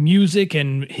 music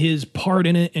and his part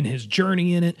in it and his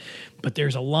journey in it. But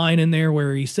there's a line in there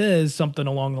where he says something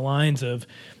along the lines of,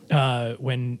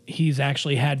 when he's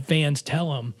actually had fans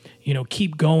tell him, you know,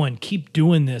 keep going, keep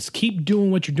doing this, keep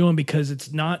doing what you're doing, because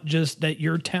it's not just that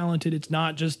you're talented, it's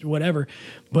not just whatever,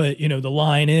 but, you know, the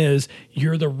line is,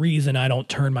 you're the reason I don't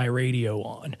turn my radio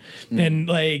on. And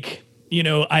like, you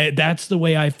know, that's the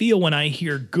way I feel when I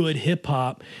hear good hip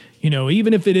hop, you know,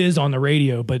 even if it is on the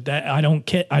radio, but that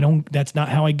that's not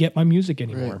how I get my music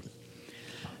anymore. Right.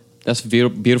 That's a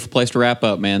beautiful place to wrap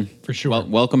up, man. For sure.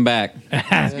 Welcome back.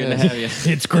 It's good to have you.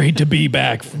 It's great to be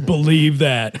back. Believe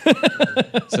that.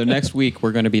 So next week,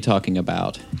 we're going to be talking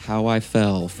about how I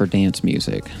fell for dance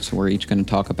music. So we're each going to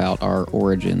talk about our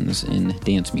origins in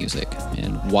dance music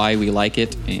and why we like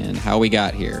it and how we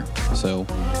got here. So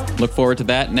look forward to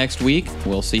that next week.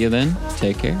 We'll see you then.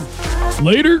 Take care.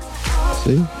 Later.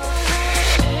 See?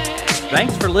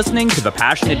 Thanks for listening to the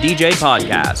Passionate DJ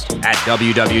podcast at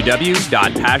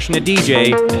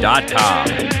www.passionatedj.com.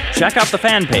 Check out the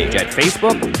fan page at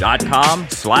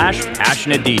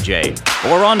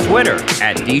facebook.com/passionatedj or on Twitter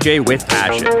at DJ with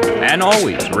Passion. And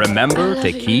always remember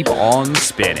to keep on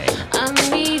spinning. I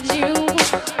need you.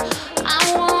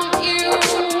 I want you.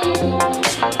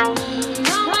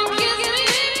 Come and kiss me.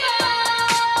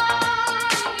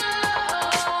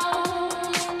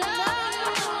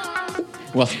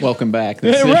 Well, welcome back.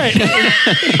 Yeah, right.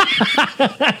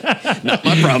 Not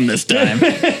my problem this time. I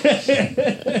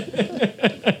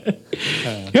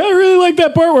really like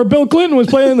that part where Bill Clinton was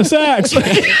playing the sax.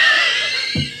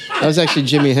 That was actually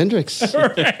Jimi Hendrix.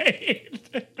 Right.